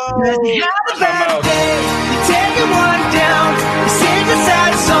 Cause you had a bad day, you're taking one down, you sing a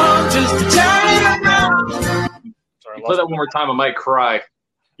sad song just to turn it around. Sorry, play that one more time, I might cry.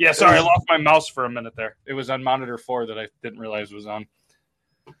 Yeah, sorry, I lost my mouse for a minute there. It was on monitor 4 that I didn't realize was on.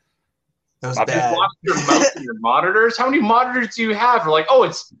 That was You bad. lost your mouse and your monitors? How many monitors do you have? We're like, oh,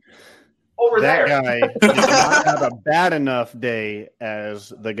 it's over That there. guy did not have a bad enough day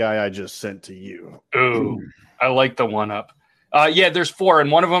as the guy I just sent to you. Ooh, I like the one up. Yeah, there's 4,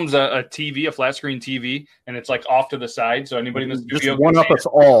 and one of them's a TV, a flat screen TV, and it's like off to the side, so anybody in the Just studio one can up see us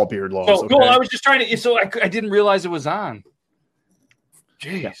all, Beard Laws. it. So, Okay? well, I was just trying to, so I didn't realize it was on.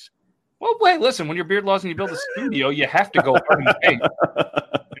 Jeez. Yeah. Well, wait, listen, when you're Beard Laws and you build a studio, you have to go hard in the paint. You know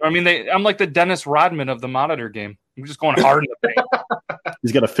what I mean, I'm like the Dennis Rodman of the monitor game. I'm just going hard in the paint.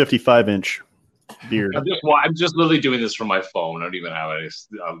 He's got a 55-inch beard. I'm just literally doing this from my phone. I don't even have it.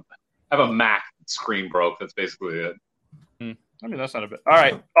 I have a Mac screen broke. That's basically it. I mean, that's not a bit. All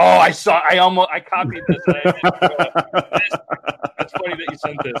right. Oh, I copied this. That's funny that you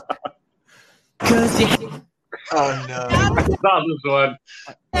sent this. Oh no! Not this one.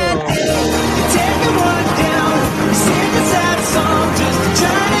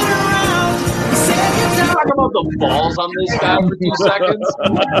 Talk about the balls on this guy for 2 seconds.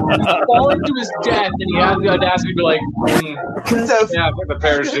 Falling to his death, and he has the audacity to be like, "Yeah, put the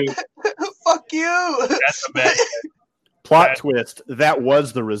parachute." Fuck you! That's a bad. Plot twist, that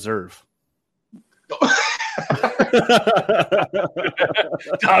was the reserve.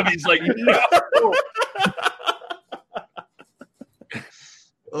 Tommy's like, no.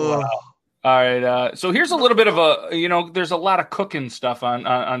 Wow. All right. So here's a little bit of there's a lot of cooking stuff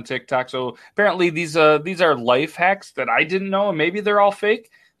on TikTok. So apparently these are life hacks that I didn't know, and maybe they're all fake,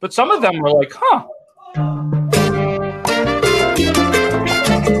 but some of them were like, huh.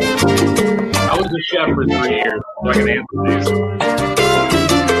 I was a chef for 3 years, so I can answer these.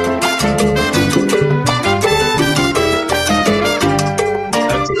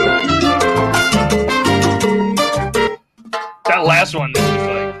 That last one is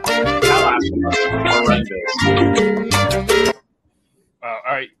like horrendous. All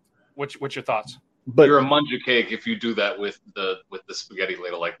right. What's your thoughts? But you're a munja cake if you do that with the spaghetti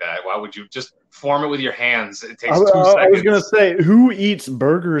ladle like that. Why would you just form it with your hands? It takes 2 seconds. I was gonna say, who eats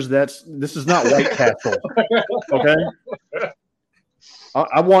burgers? This is not White Castle. Okay.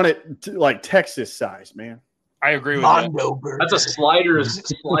 I want it to, like Texas size, man. I agree with that. That's a slider's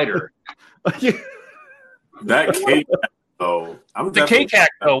slider. That cake, though. The cake hack,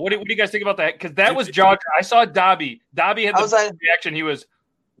 though. What do you guys think about that? Because that was jaw. I saw Dobby. Dobby had the reaction. He was.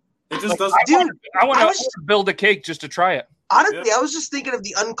 It just doesn't. I want to build a cake just to try it. Honestly, I was just thinking of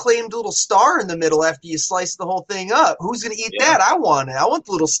the unclaimed little star in the middle after you slice the whole thing up. Who's going to eat that? I want it. I want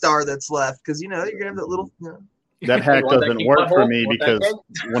the little star that's left because, you're going to have that little. That hack doesn't work for me because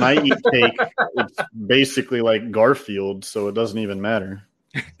when I eat cake, it's basically like Garfield, so it doesn't even matter.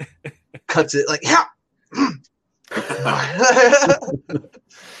 cuts it like, yeah.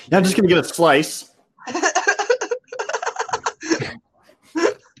 Yeah, I'm just gonna get a slice.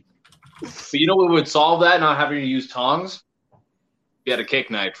 But you know what would solve that? Not having to use tongs. You had a cake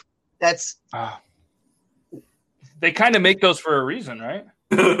knife. That's. They kind of make those for a reason, right?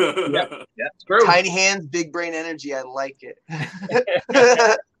 Yeah, that's true. Tiny hands, big brain energy. I like it.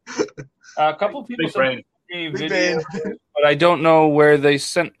 A couple people Big sent brain. me Big videos, but I don't know where they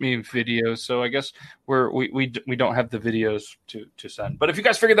sent me videos. So I guess we don't have the videos to send. But if you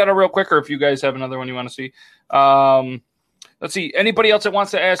guys figure that out real quick, or if you guys have another one you want to see, let's see. Anybody else that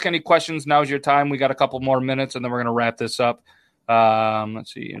wants to ask any questions? Now's your time. We got a couple more minutes, and then we're gonna wrap this up.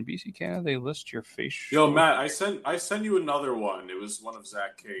 Let's see. In BC Canada, they list your face. Yo, Matt, I sent you another one. It was one of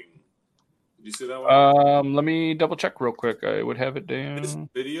Zach King. Did you see that one? Let me double check real quick. I would have it down. This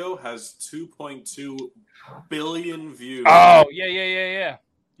video has 2.2 billion views. Oh, yeah.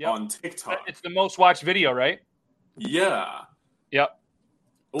 Yep. On TikTok. It's the most watched video, right? Yeah. Yep.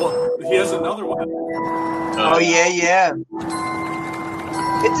 Well, he has another one. Oh yeah.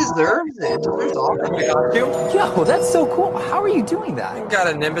 It deserves it. It deserves all of it. Yo, that's so cool. How are you doing that? Got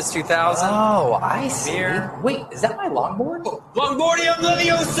a Nimbus 2000. Oh, I see. Mirror. Wait, is that my longboard? Longboardium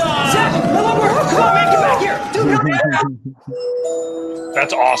Leviosa! Zach, my longboard! Come on, man, get back here! Dude, come here!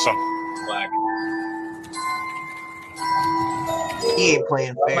 That's awesome. Black. He ain't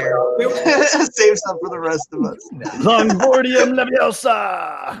playing fair. Save some for the rest of us. Longboardium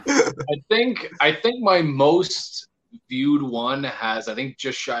Leviosa. I think my most viewed one has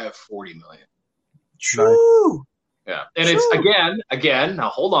just shy of 40 million. True. Yeah, and it's again. Now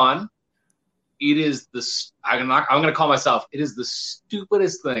hold on. It is I'm going to call myself. It is the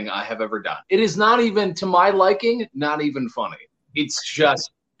stupidest thing I have ever done. It is not even to my liking. Not even funny. It's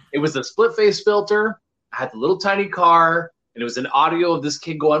just. It was a split face filter. I had the little tiny car, and it was an audio of this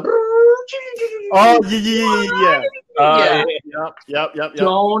kid going. Oh yeah. Yep.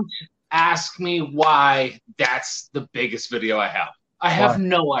 Don't ask me why that's the biggest video I have. I have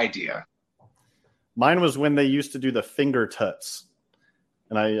no idea. Mine was when they used to do the finger tuts,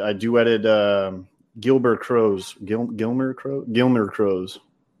 and I duetted Gilmer Crows. The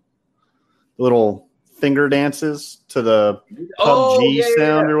little finger dances to the PUBG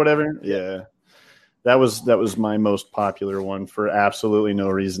sound or whatever. Yeah, that was my most popular one for absolutely no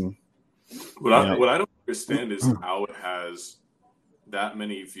reason. What I don't understand is how it has that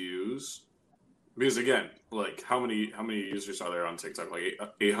many views. Because again, like how many users are there on TikTok? Like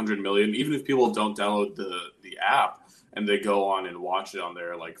 800 million. Even if people don't download the app and they go on and watch it on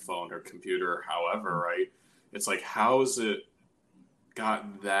their like phone or computer, or however, right? It's like, how's it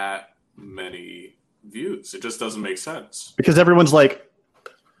got that many views? It just doesn't make sense. Because everyone's like,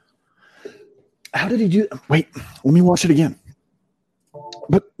 how did he do? Wait, let me watch it again.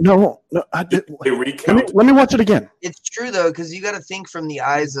 But no, I did. Let me watch it again. It's true though, because you got to think from the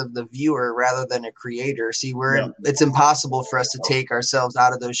eyes of the viewer rather than a creator. See, it's impossible for us to take ourselves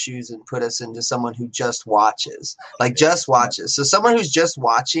out of those shoes and put us into someone who just watches. So someone who's just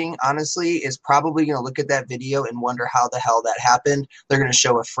watching, honestly, is probably going to look at that video and wonder how the hell that happened. They're going to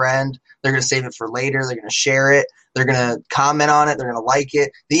show a friend. They're going to save it for later. They're going to share it. They're going to comment on it. They're going to like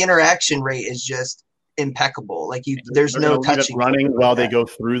it. The interaction rate is just impeccable. Like there's no touching running while they go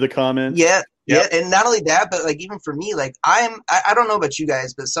through the comments. Yeah, and not only that, but like even for me, like I don't know about you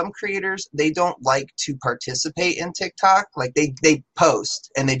guys, but some creators, they don't like to participate in TikTok. Like they post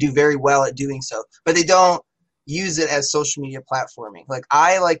and they do very well at doing so, but they don't use it as social media platforming. Like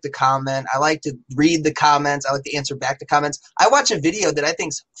I like to comment, I like to read the comments, I like to answer back to comments. I watch a video that I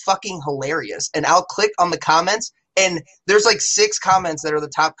think's fucking hilarious, and I'll click on the comments. And there's like 6 comments that are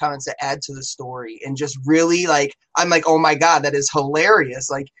the top comments that add to the story, and just really like, I'm like, oh my God, that is hilarious.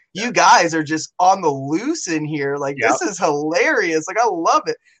 Like you guys are just on the loose in here. Like this is hilarious. Like I love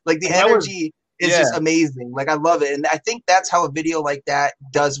it. Like the energy is just amazing. Like I love it. And I think that's how a video like that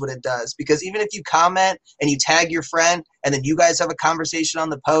does what it does, because even if you comment and you tag your friend and then you guys have a conversation on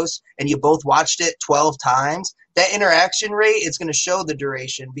the post and you both watched it 12 times, that interaction rate is going to show the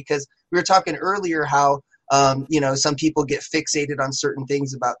duration, because we were talking earlier how some people get fixated on certain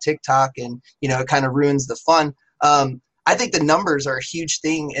things about TikTok and, it kind of ruins the fun. I think the numbers are a huge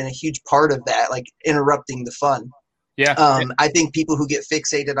thing and a huge part of that, like interrupting the fun. Yeah. I think people who get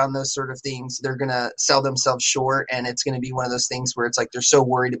fixated on those sort of things, they're going to sell themselves short, and it's going to be one of those things where it's like they're so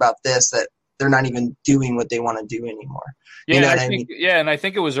worried about this that they're not even doing what they want to do anymore. Yeah, and I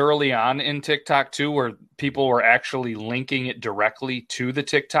think it was early on in TikTok too, where people were actually linking it directly to the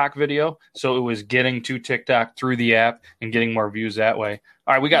TikTok video. So it was getting to TikTok through the app and getting more views that way.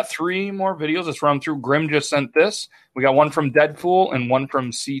 All right, we got 3 more videos. Let's run through. Grim just sent this. We got one from Deadpool and one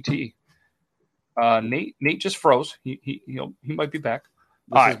from CT. Nate just froze. He might be back.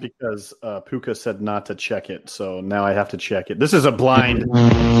 This is because Puka said not to check it, so now I have to check it. This is a blind pitch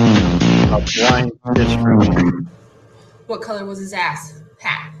for me. What color was his hat?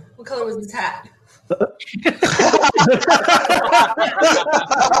 What color was his hat?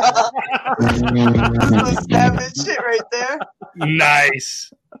 Savage shit right there.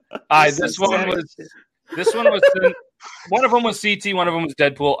 Nice. This one was one of them was CT, one of them was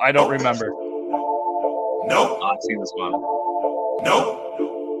Deadpool. I don't remember. Nope. I've seen this one. Nope.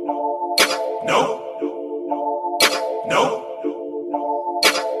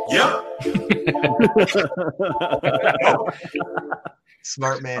 Yep.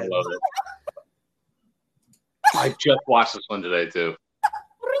 Smart man. I love it. I just watched this one today too.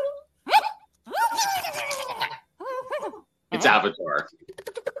 It's Avatar.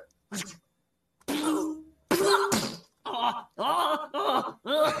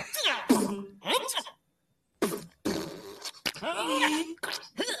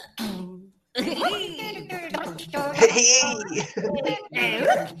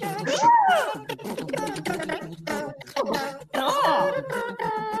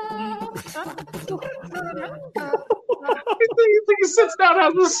 You think he sits down and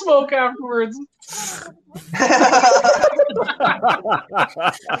has the smoke afterwards?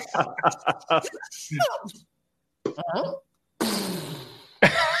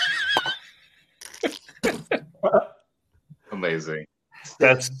 Amazing.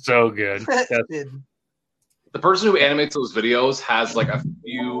 That's so good. The person who animates those videos has like a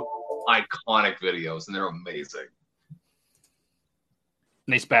few iconic videos, and they're amazing.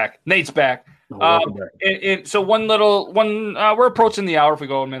 Nate's back. And so we're approaching the hour. If we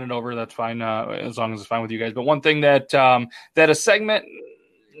go a minute over, that's fine. As long as it's fine with you guys. But one thing that a segment,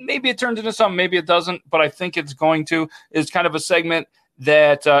 maybe it turns into something, maybe it doesn't, but I think it's going to, is kind of a segment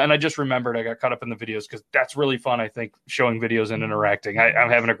that, and I just remembered I got caught up in the videos because that's really fun. I think showing videos and interacting. I'm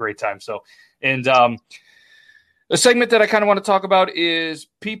having a great time. So, and a segment that I kind of want to talk about is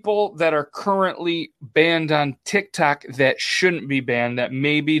people that are currently banned on TikTok that shouldn't be banned, that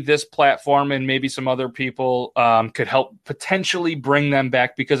maybe this platform and maybe some other people could help potentially bring them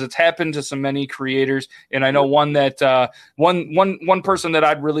back, because it's happened to so many creators. And I know one that one person that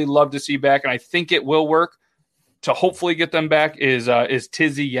I'd really love to see back, and I think it will work to hopefully get them back, is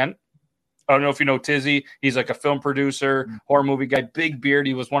Tizzy Yent. I don't know if you know Tizzy. He's like a film producer, horror movie guy, big beard.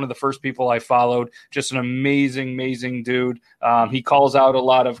 He was one of the first people I followed. Just an amazing dude. He calls out a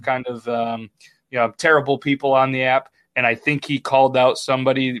lot of kind of terrible people on the app, and I think he called out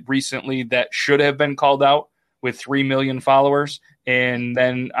somebody recently that should have been called out with 3 million followers. And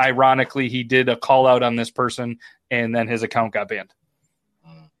then ironically, he did a call out on this person, and then his account got banned.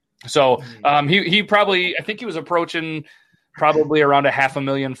 So he probably, I think he was approaching probably around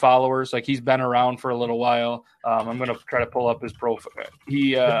 500,000 followers. Like, he's been around for a little while. I'm going to try to pull up his profile.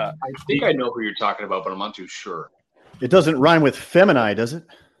 I think I know who you're talking about, but I'm not too sure. It doesn't rhyme with femini, does it?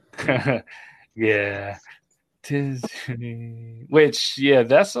 Yeah. Which, yeah,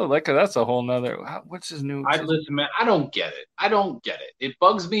 that's a whole nother. What's his new? Listen, man, I don't get it. It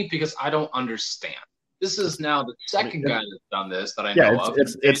bugs me because I don't understand. This is now the second guy that's done this that I know of.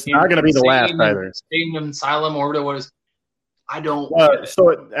 It's not going to be the last either. Insane Asylum or whatever it was. I don't.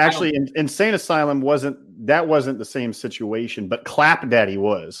 Insane Asylum wasn't the same situation, but Clap Daddy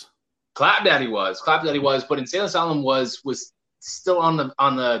was. But Insane Asylum was still on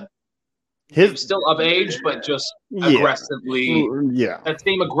the. Still of age, but just aggressively. Yeah. That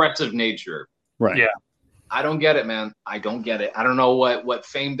same aggressive nature. Right. Yeah. I don't get it, man. I don't get it. I don't know what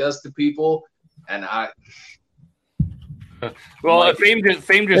fame does to people, and fame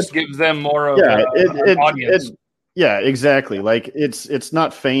just gives them more of an audience. Yeah, exactly. Like it's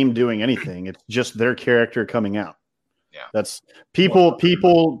not fame doing anything. It's just their character coming out. Yeah. That's people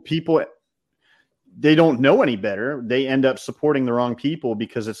they don't know any better. They end up supporting the wrong people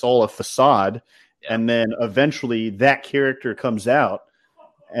because it's all a facade. Yeah. And then eventually that character comes out,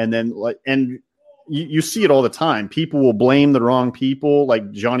 and then you see it all the time. People will blame the wrong people,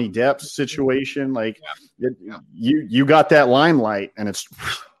 like Johnny Depp's situation. Like you got that limelight, and it's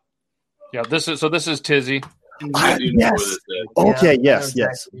This is Tizzy. Yes. Okay. Yes.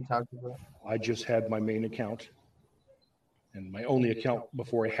 I just had my main account and my only account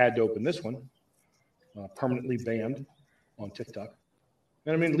before I had to open this one, permanently banned on TikTok.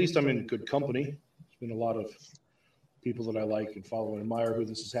 And I mean, at least I'm in good company. There's been a lot of people that I like and follow and admire who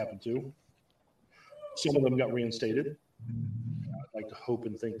this has happened to. Some of them got reinstated. I'd like to hope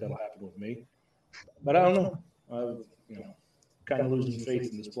and think that'll happen with me. But I don't know. Kind of losing faith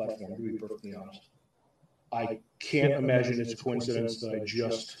in this platform, to be perfectly honest. I can't imagine it's a coincidence that I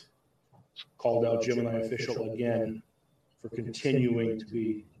just called out Gemini Official again for continuing to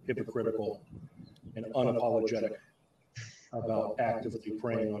be hypocritical and unapologetic about actively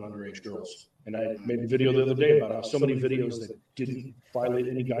preying on underage girls. And I made a video the other day about how so many videos that didn't violate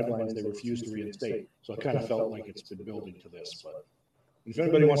any guidelines they refused to reinstate. So I kind of felt like it's been building to this. But if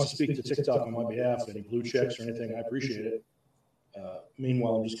anybody wants to speak to TikTok on my behalf, any blue checks or anything, I appreciate it.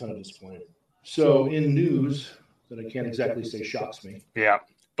 Meanwhile, I'm just kind of disappointed. So in news that I can't exactly say shocks me. Yeah,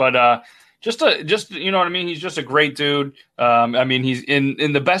 but just you know what I mean. He's just a great dude. I mean, he's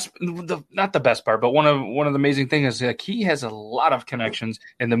in the best, not the best part, but one of the amazing things is like he has a lot of connections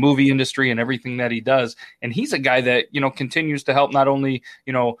in the movie industry and everything that he does. And he's a guy that continues to help not only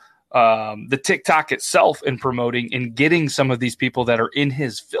the TikTok itself in promoting and getting some of these people that are in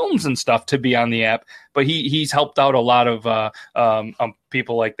his films and stuff to be on the app, but he's helped out a lot of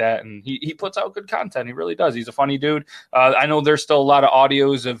people like that, and he puts out good content. He really does. He's a funny dude. I know there's still a lot of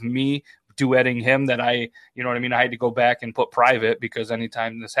audios of me duetting him that I had to go back and put private because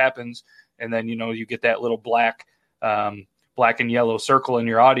anytime this happens, and then you get that little black and yellow circle in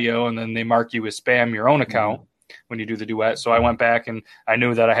your audio, and then they mark you as spam your own account when you do the duet. So I went back and I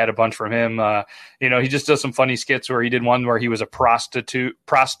knew that I had a bunch from him. He just does some funny skits where he did one where he was a prostitute.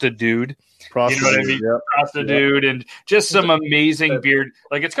 You know what I mean? Yep. Prostitute, and just some amazing beard.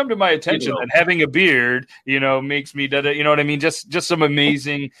 Like, it's come to my attention that having a beard, makes me, you know what I mean? Just some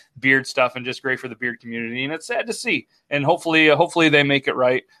amazing beard stuff, and just great for the beard community. And it's sad to see. And hopefully they make it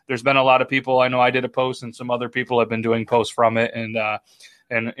right. There's been a lot of people. I know I did a post, and some other people have been doing posts from it.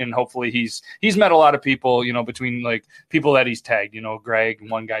 And hopefully he's met a lot of people, between like people that he's tagged, Greg,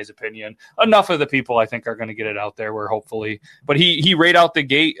 one guy's opinion. Enough of the people I think are going to get it out there where hopefully, but he right out the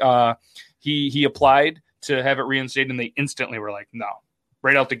gate, he applied to have it reinstated, and they instantly were like, no,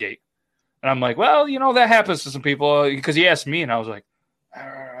 right out the gate. And I'm like, well, that happens to some people, because he asked me, and I was like,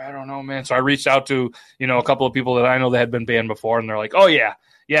 I don't know, man. So I reached out to, a couple of people that I know that had been banned before, and they're like, oh yeah,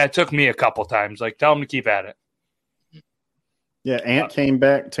 it took me a couple times. Like, tell them to keep at it. Yeah, Ant came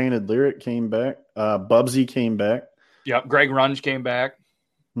back. Tainted Lyric came back. Bubsy came back. Yep, Greg Runge came back.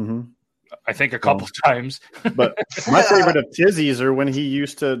 Mm-hmm. I think a couple times. But my favorite of Tizzy's are when he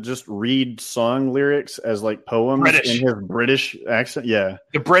used to just read song lyrics as like poems in his British accent. Yeah,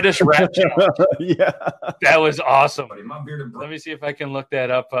 the British rap channel. Yeah, that was awesome. Let me see if I can look that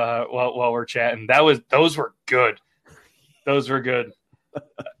up while we're chatting. Those were good. Those were good.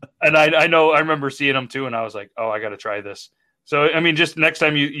 And I remember seeing them too, and I was like, oh, I got to try this. So, I mean, just next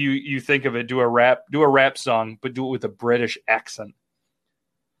time you think of it, do a rap song, but do it with a British accent.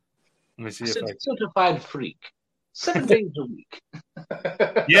 Let me see if I... Certified freak. 7 days a week.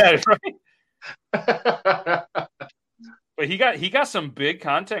 Yeah, right. But he got some big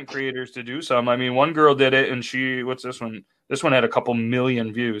content creators to do some. I mean, one girl did it, and what's this one? This one had a couple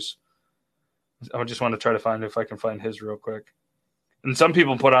million views. I just want to try to find if I can find his real quick. And some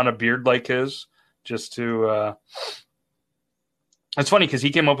people put on a beard like his just to. It's funny because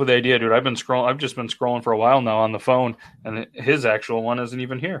he came up with the idea, dude. I've just been scrolling for a while now on the phone, and his actual one isn't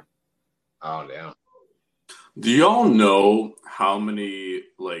even here. Oh, damn. Do y'all know how many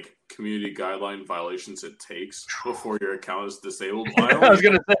community guideline violations it takes before your account is disabled? I was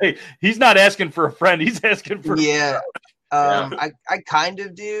gonna say he's not asking for a friend; he's asking for I kind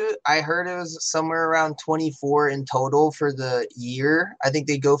of do. I heard it was somewhere around 24 in total for the year. I think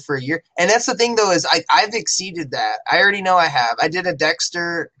they go for a year. And that's the thing, though, is I've exceeded that. I already know I have. I did a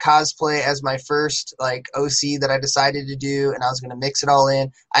Dexter cosplay as my first OC that I decided to do, and I was going to mix it all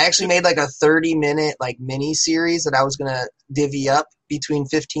in. I actually made a 30-minute mini series that I was going to divvy up between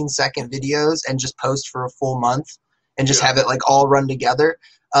 15-second videos and just post for a full month and just have it all run together.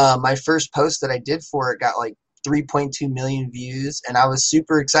 My first post that I did for it got 3.2 million views, and I was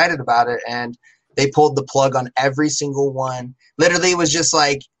super excited about it, and they pulled the plug on every single one. Literally, it was just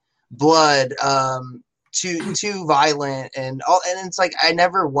blood, too violent, and it's I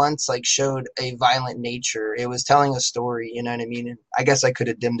never once showed a violent nature. It was telling a story, you know what I mean? And I guess I could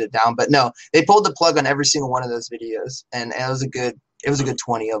have dimmed it down, but no, they pulled the plug on every single one of those videos, and it was a good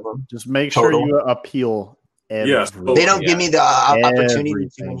 20 of them. Just make sure you appeal. Yes, they don't give me the opportunity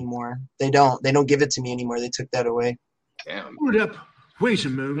to anymore. They don't give it to me anymore. They took that away. Damn. Hold up. Wait a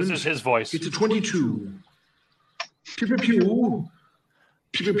moment. This is his voice. It's a 22. Pew, pew,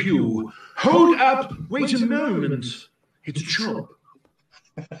 pew, pew. Hold up. Wait a moment. It's Chop.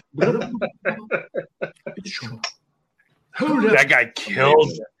 It's Chop. Hold up. That guy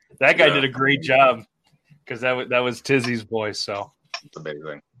killed. That guy did a great job because that was Tizzy's voice. So it's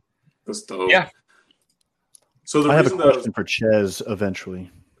amazing. That's dope. Yeah. So I have a question for Ches eventually.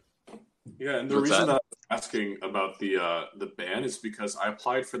 Yeah, and the What's reason that? that I'm asking about the ban is because I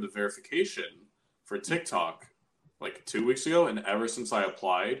applied for the verification for TikTok like 2 weeks ago, and ever since I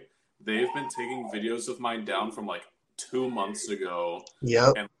applied, they've been taking videos of mine down from like 2 months ago.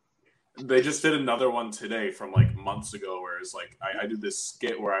 Yep. And they just did another one today from like months ago, where it's like I did this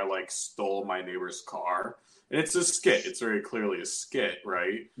skit where I like stole my neighbor's car. And it's a skit. It's very clearly a skit,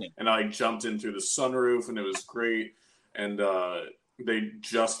 right? Yeah. And I jumped in through the sunroof, and it was great. And they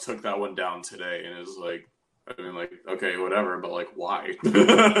just took that one down today, and it was like, I mean, like, okay, whatever, but like, why?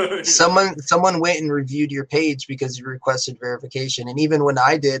 Someone went and reviewed your page because you requested verification, and even when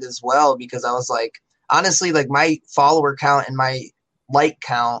I did as well, because I was like, honestly, like my follower count and my like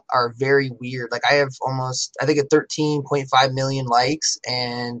count are very weird. Like I have almost, I think, at 13.5 million likes,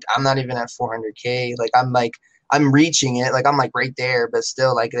 and I'm not even at 400K. Like I'm reaching it. Like I'm like right there, but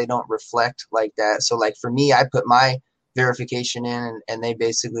still, like they don't reflect like that. So like for me, I put my verification in, and they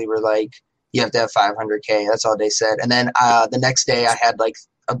basically were like, you have to have 500K. That's all they said. And then the next day I had like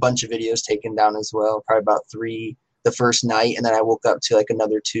a bunch of videos taken down as well, probably about 3 the first night. And then I woke up to like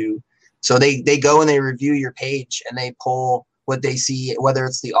another 2. So they go and they review your page, and they pull what they see, whether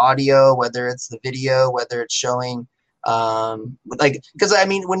it's the audio, whether it's the video, whether it's showing, like, because I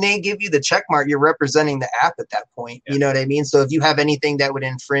mean, when they give you the check mark, you're representing the app at that point. You know what I mean? So if you have anything that would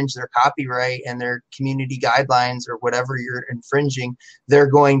infringe their copyright and their community guidelines or whatever you're infringing, they're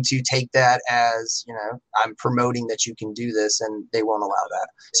going to take that as, you know, I'm promoting that you can do this, and they won't allow that.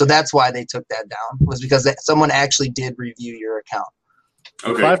 So that's why they took that down, was because someone actually did review your account.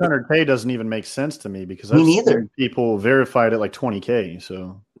 Okay. 500K doesn't even make sense to me, because Me I've neither. seen people verified at like 20K.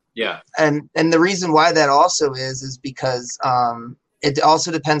 So Yeah. And the reason why that also is because it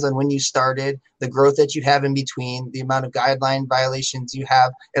also depends on when you started, the growth that you have in between, the amount of guideline violations you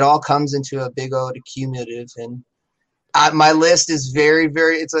have. It all comes into a big old accumulative. And my list is very,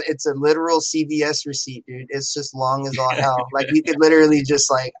 very, it's a literal CVS receipt, dude. It's just long as all hell. Like you could literally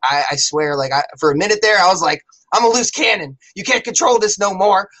just like, I swear, like for a minute there, I was like, I'm a loose cannon. You can't control this no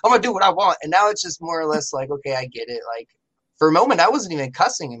more. I'm going to do what I want. And now it's just more or less like, okay, I get it. Like for a moment, I wasn't even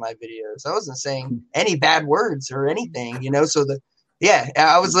cussing in my videos. I wasn't saying any bad words or anything, you know? So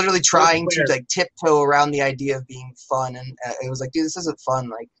I was literally trying to like tiptoe around the idea of being fun. And it was like, dude, this isn't fun.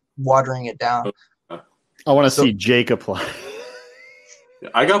 Like watering it down. I want to see Jake apply.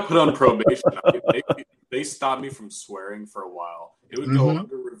 I got put on probation. They stopped me from swearing for a while. It would go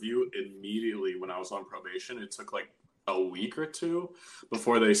under review immediately when I was on probation. It took like a week or 2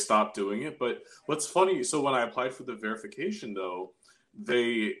 before they stopped doing it. But what's funny, so when I applied for the verification, though,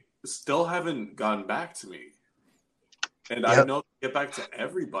 they still haven't gotten back to me. And I know they get back to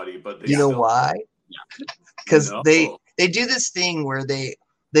everybody, but they know why? Because they do this thing where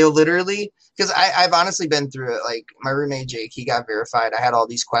they'll literally, because I've honestly been through it. Like my roommate Jake, he got verified. I had all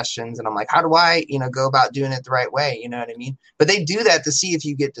these questions, and I'm like, how do I, go about doing it the right way? You know what I mean? But they do that to see if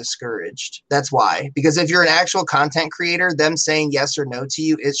you get discouraged. That's why. Because if you're an actual content creator, them saying yes or no to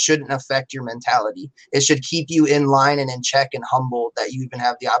you, it shouldn't affect your mentality. It should keep you in line and in check and humbled that you even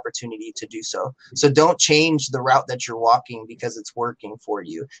have the opportunity to do so. So don't change the route that you're walking because it's working for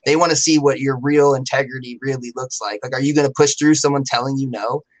you. They want to see what your real integrity really looks like. Like, are you going to push through someone telling you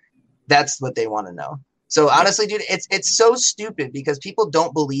no? That's what they want to know. So honestly, dude, it's so stupid because people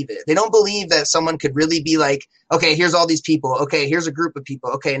don't believe it. They don't believe that someone could really be like, okay, here's all these people. Okay, here's a group of people.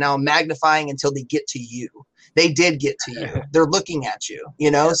 Okay, now I'm magnifying until they get to you. They did get to you. They're looking at you,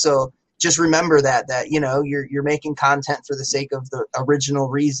 So just remember that you're making content for the sake of the original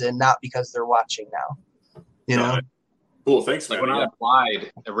reason, not because they're watching now. Cool, thanks, man. Like when I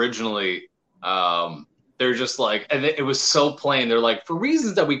applied originally, they're just like, and it was so plain. They're like, for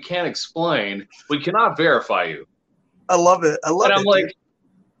reasons that we can't explain, we cannot verify you. I love it. And I'm like,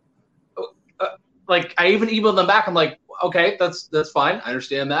 I even emailed them back. I'm like, okay, that's fine. I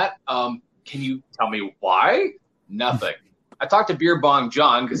understand that. Can you tell me why? Nothing. I talked to Beer Bong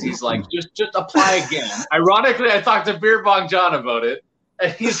John because he's like, just apply again. Ironically, I talked to Beer Bong John about it,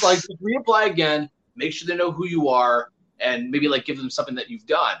 and he's like, just reapply again. Make sure they know who you are, and maybe like give them something that you've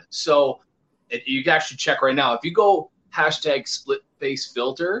done. So. You can actually check right now. If you go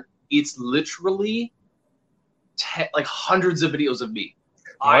 #SplitFaceFilter, it's literally like hundreds of videos of me.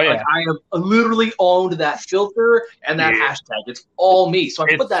 I have literally owned that filter and that hashtag. It's all me. So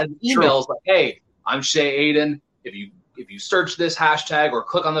I put that in emails like, hey, I'm Shay Aiden. If you search this hashtag or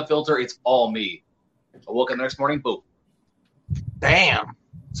click on the filter, it's all me. I woke up the next morning, boom. Bam.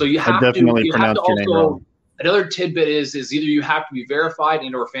 So you have to also. Another tidbit is either you have to be verified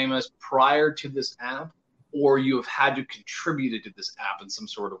and or famous prior to this app, or you have had to contribute to this app in some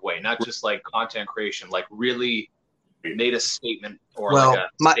sort of way, not just like content creation, like really made a statement or Well,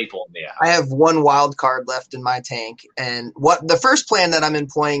 like a staple in the app. I have one wild card left in my tank, and what the first plan that I'm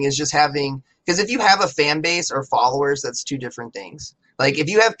employing is just having, because if you have a fan base or followers, that's two different things. Like if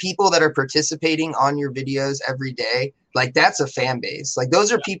you have people that are participating on your videos every day, like that's a fan base. Like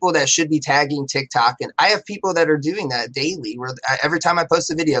those are people that should be tagging TikTok, and I have people that are doing that daily. Where every time I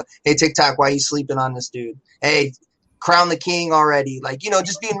post a video, hey TikTok, why are you sleeping on this dude? Hey, crown the king already. Like, you know,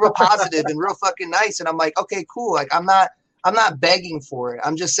 just being real positive and real fucking nice. And I'm like, okay, cool. Like I'm not begging for it.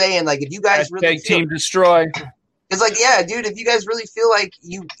 I'm just saying, like, if you guys really feel, Team Destroy. it's like, yeah, dude, if you guys really feel like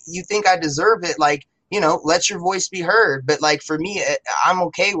you think I deserve it, like, you know, let your voice be heard. But like for me, I'm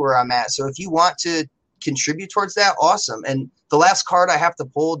okay where I'm at. So if you want to contribute towards that, awesome. And the last card I have to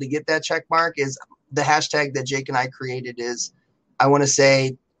pull to get that check mark is the hashtag that Jake and I created is, I want to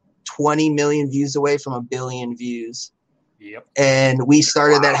say 20 million views away from 1 billion views. Yep. And we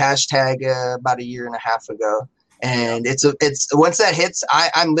started that hashtag about 1.5 years ago. And it's once that hits,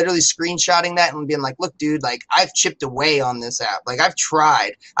 I'm literally screenshotting that and being like, look, dude, like I've chipped away on this app. Like I've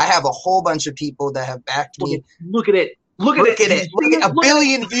tried. I have a whole bunch of people that have backed me. Look at it. Look at it. Look at 1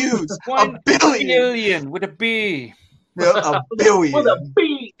 billion views. 1 billion. billion with a B. Yeah, 1 billion. With a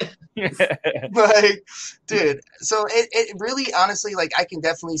B. Like, dude, so it really, honestly, like I can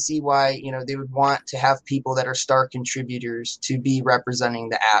definitely see why, you know, they would want to have people that are star contributors to be representing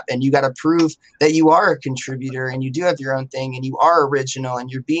the app. And you got to prove that you are a contributor and you do have your own thing and you are original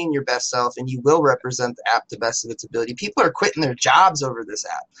and you're being your best self and you will represent the app to the best of its ability. People are quitting their jobs over this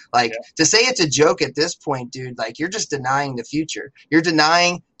app. Like, to say it's a joke at this point, dude, like you're just denying the future. You're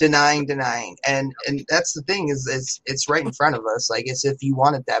denying. And that's the thing is it's right in front of us. Like, it's if you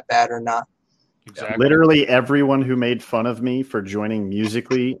want it that bad or not. Exactly. Literally everyone who made fun of me for joining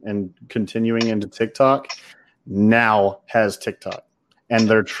Musically and continuing into TikTok now has TikTok, and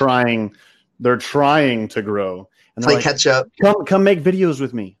they're trying to grow and Play like, catch up. Come make videos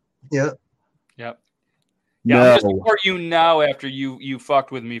with me. Yep. Yeah, No. I'm just for you now after you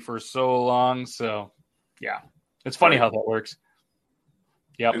fucked with me for so long. So yeah, it's funny how that works.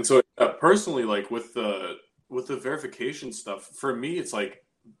 Yeah. And so personally, like with the verification stuff, for me, it's like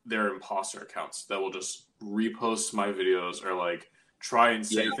they're imposter accounts that will just repost my videos or like try and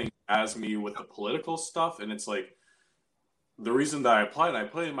say things as me with the political stuff. And it's like the reason that I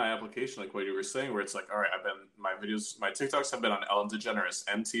put in my application, like what you were saying, where it's like, all right, my TikToks have been on Ellen DeGeneres,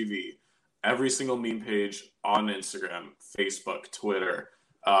 MTV, every single meme page on Instagram, Facebook, Twitter.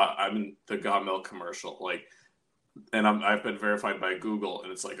 I'm in the Got Milk commercial, like, and I've been verified by Google,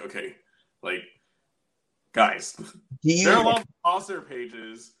 and it's like, okay, like, guys, there are a lot of imposter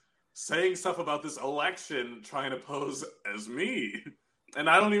pages saying stuff about this election, trying to pose as me, and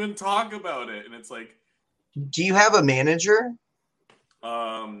I don't even talk about it, and it's like, do you have a manager?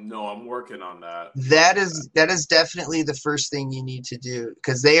 No, I'm working on that. That is definitely the first thing you need to do,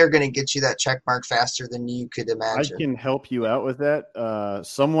 because they are going to get you that check mark faster than you could imagine. I can help you out with that.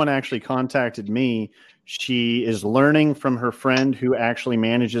 Someone actually contacted me. She is learning from her friend who actually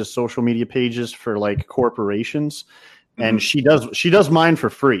manages social media pages for like corporations, and she does mine for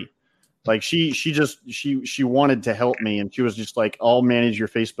free. Like she wanted to help me, and she was just like, I'll manage your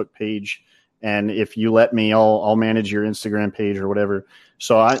Facebook page, and if you let me, I'll manage your Instagram page or whatever.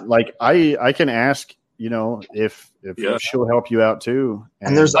 So I can ask, you know, if she'll help you out too.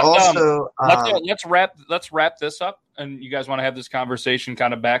 And there's also let's wrap this up, and you guys want to have this conversation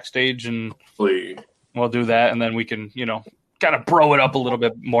kind of backstage, and we'll do that, and then we can, you know, kind of bro it up a little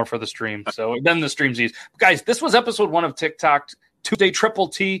bit more for the stream. So then the stream's easy. Guys, this was episode 1 of TikTok Tuesday Triple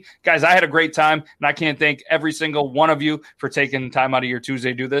T. Guys, I had a great time, and I can't thank every single one of you for taking time out of your Tuesday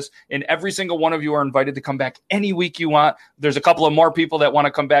to do this. And every single one of you are invited to come back any week you want. There's a couple of more people that want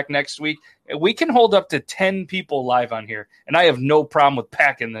to come back next week. We can hold up to 10 people live on here, and I have no problem with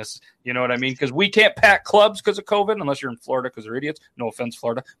packing this. You know what I mean? Because we can't pack clubs because of COVID, unless you're in Florida because they're idiots. No offense,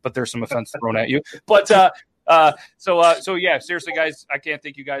 Florida, but there's some offense thrown at you. But so yeah, seriously, guys, I can't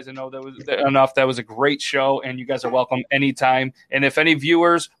thank you guys enough. That was a great show, and you guys are welcome anytime. And if any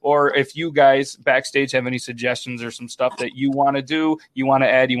viewers or if you guys backstage have any suggestions or some stuff that you want to do, you want to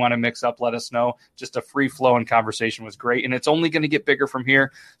add, you want to mix up, let us know. Just a free flowing conversation was great, and it's only going to get bigger from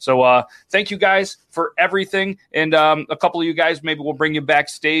here. So thank you guys for everything, and a couple of you guys, maybe we'll bring you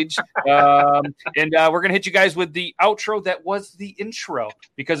backstage, and we're gonna hit you guys with the outro that was the intro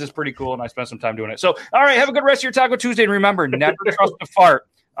because it's pretty cool, and I spent some time doing it. So all right, have a good rest of your Taco Tuesday, and remember, never trust a fart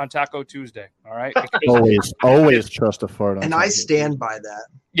on Taco Tuesday. All right, always trust a fart on and Taco I stand by that.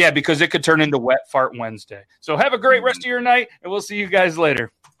 Yeah, because it could turn into Wet Fart Wednesday. So have a great rest of your night, and we'll see you guys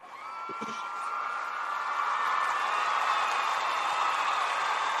later.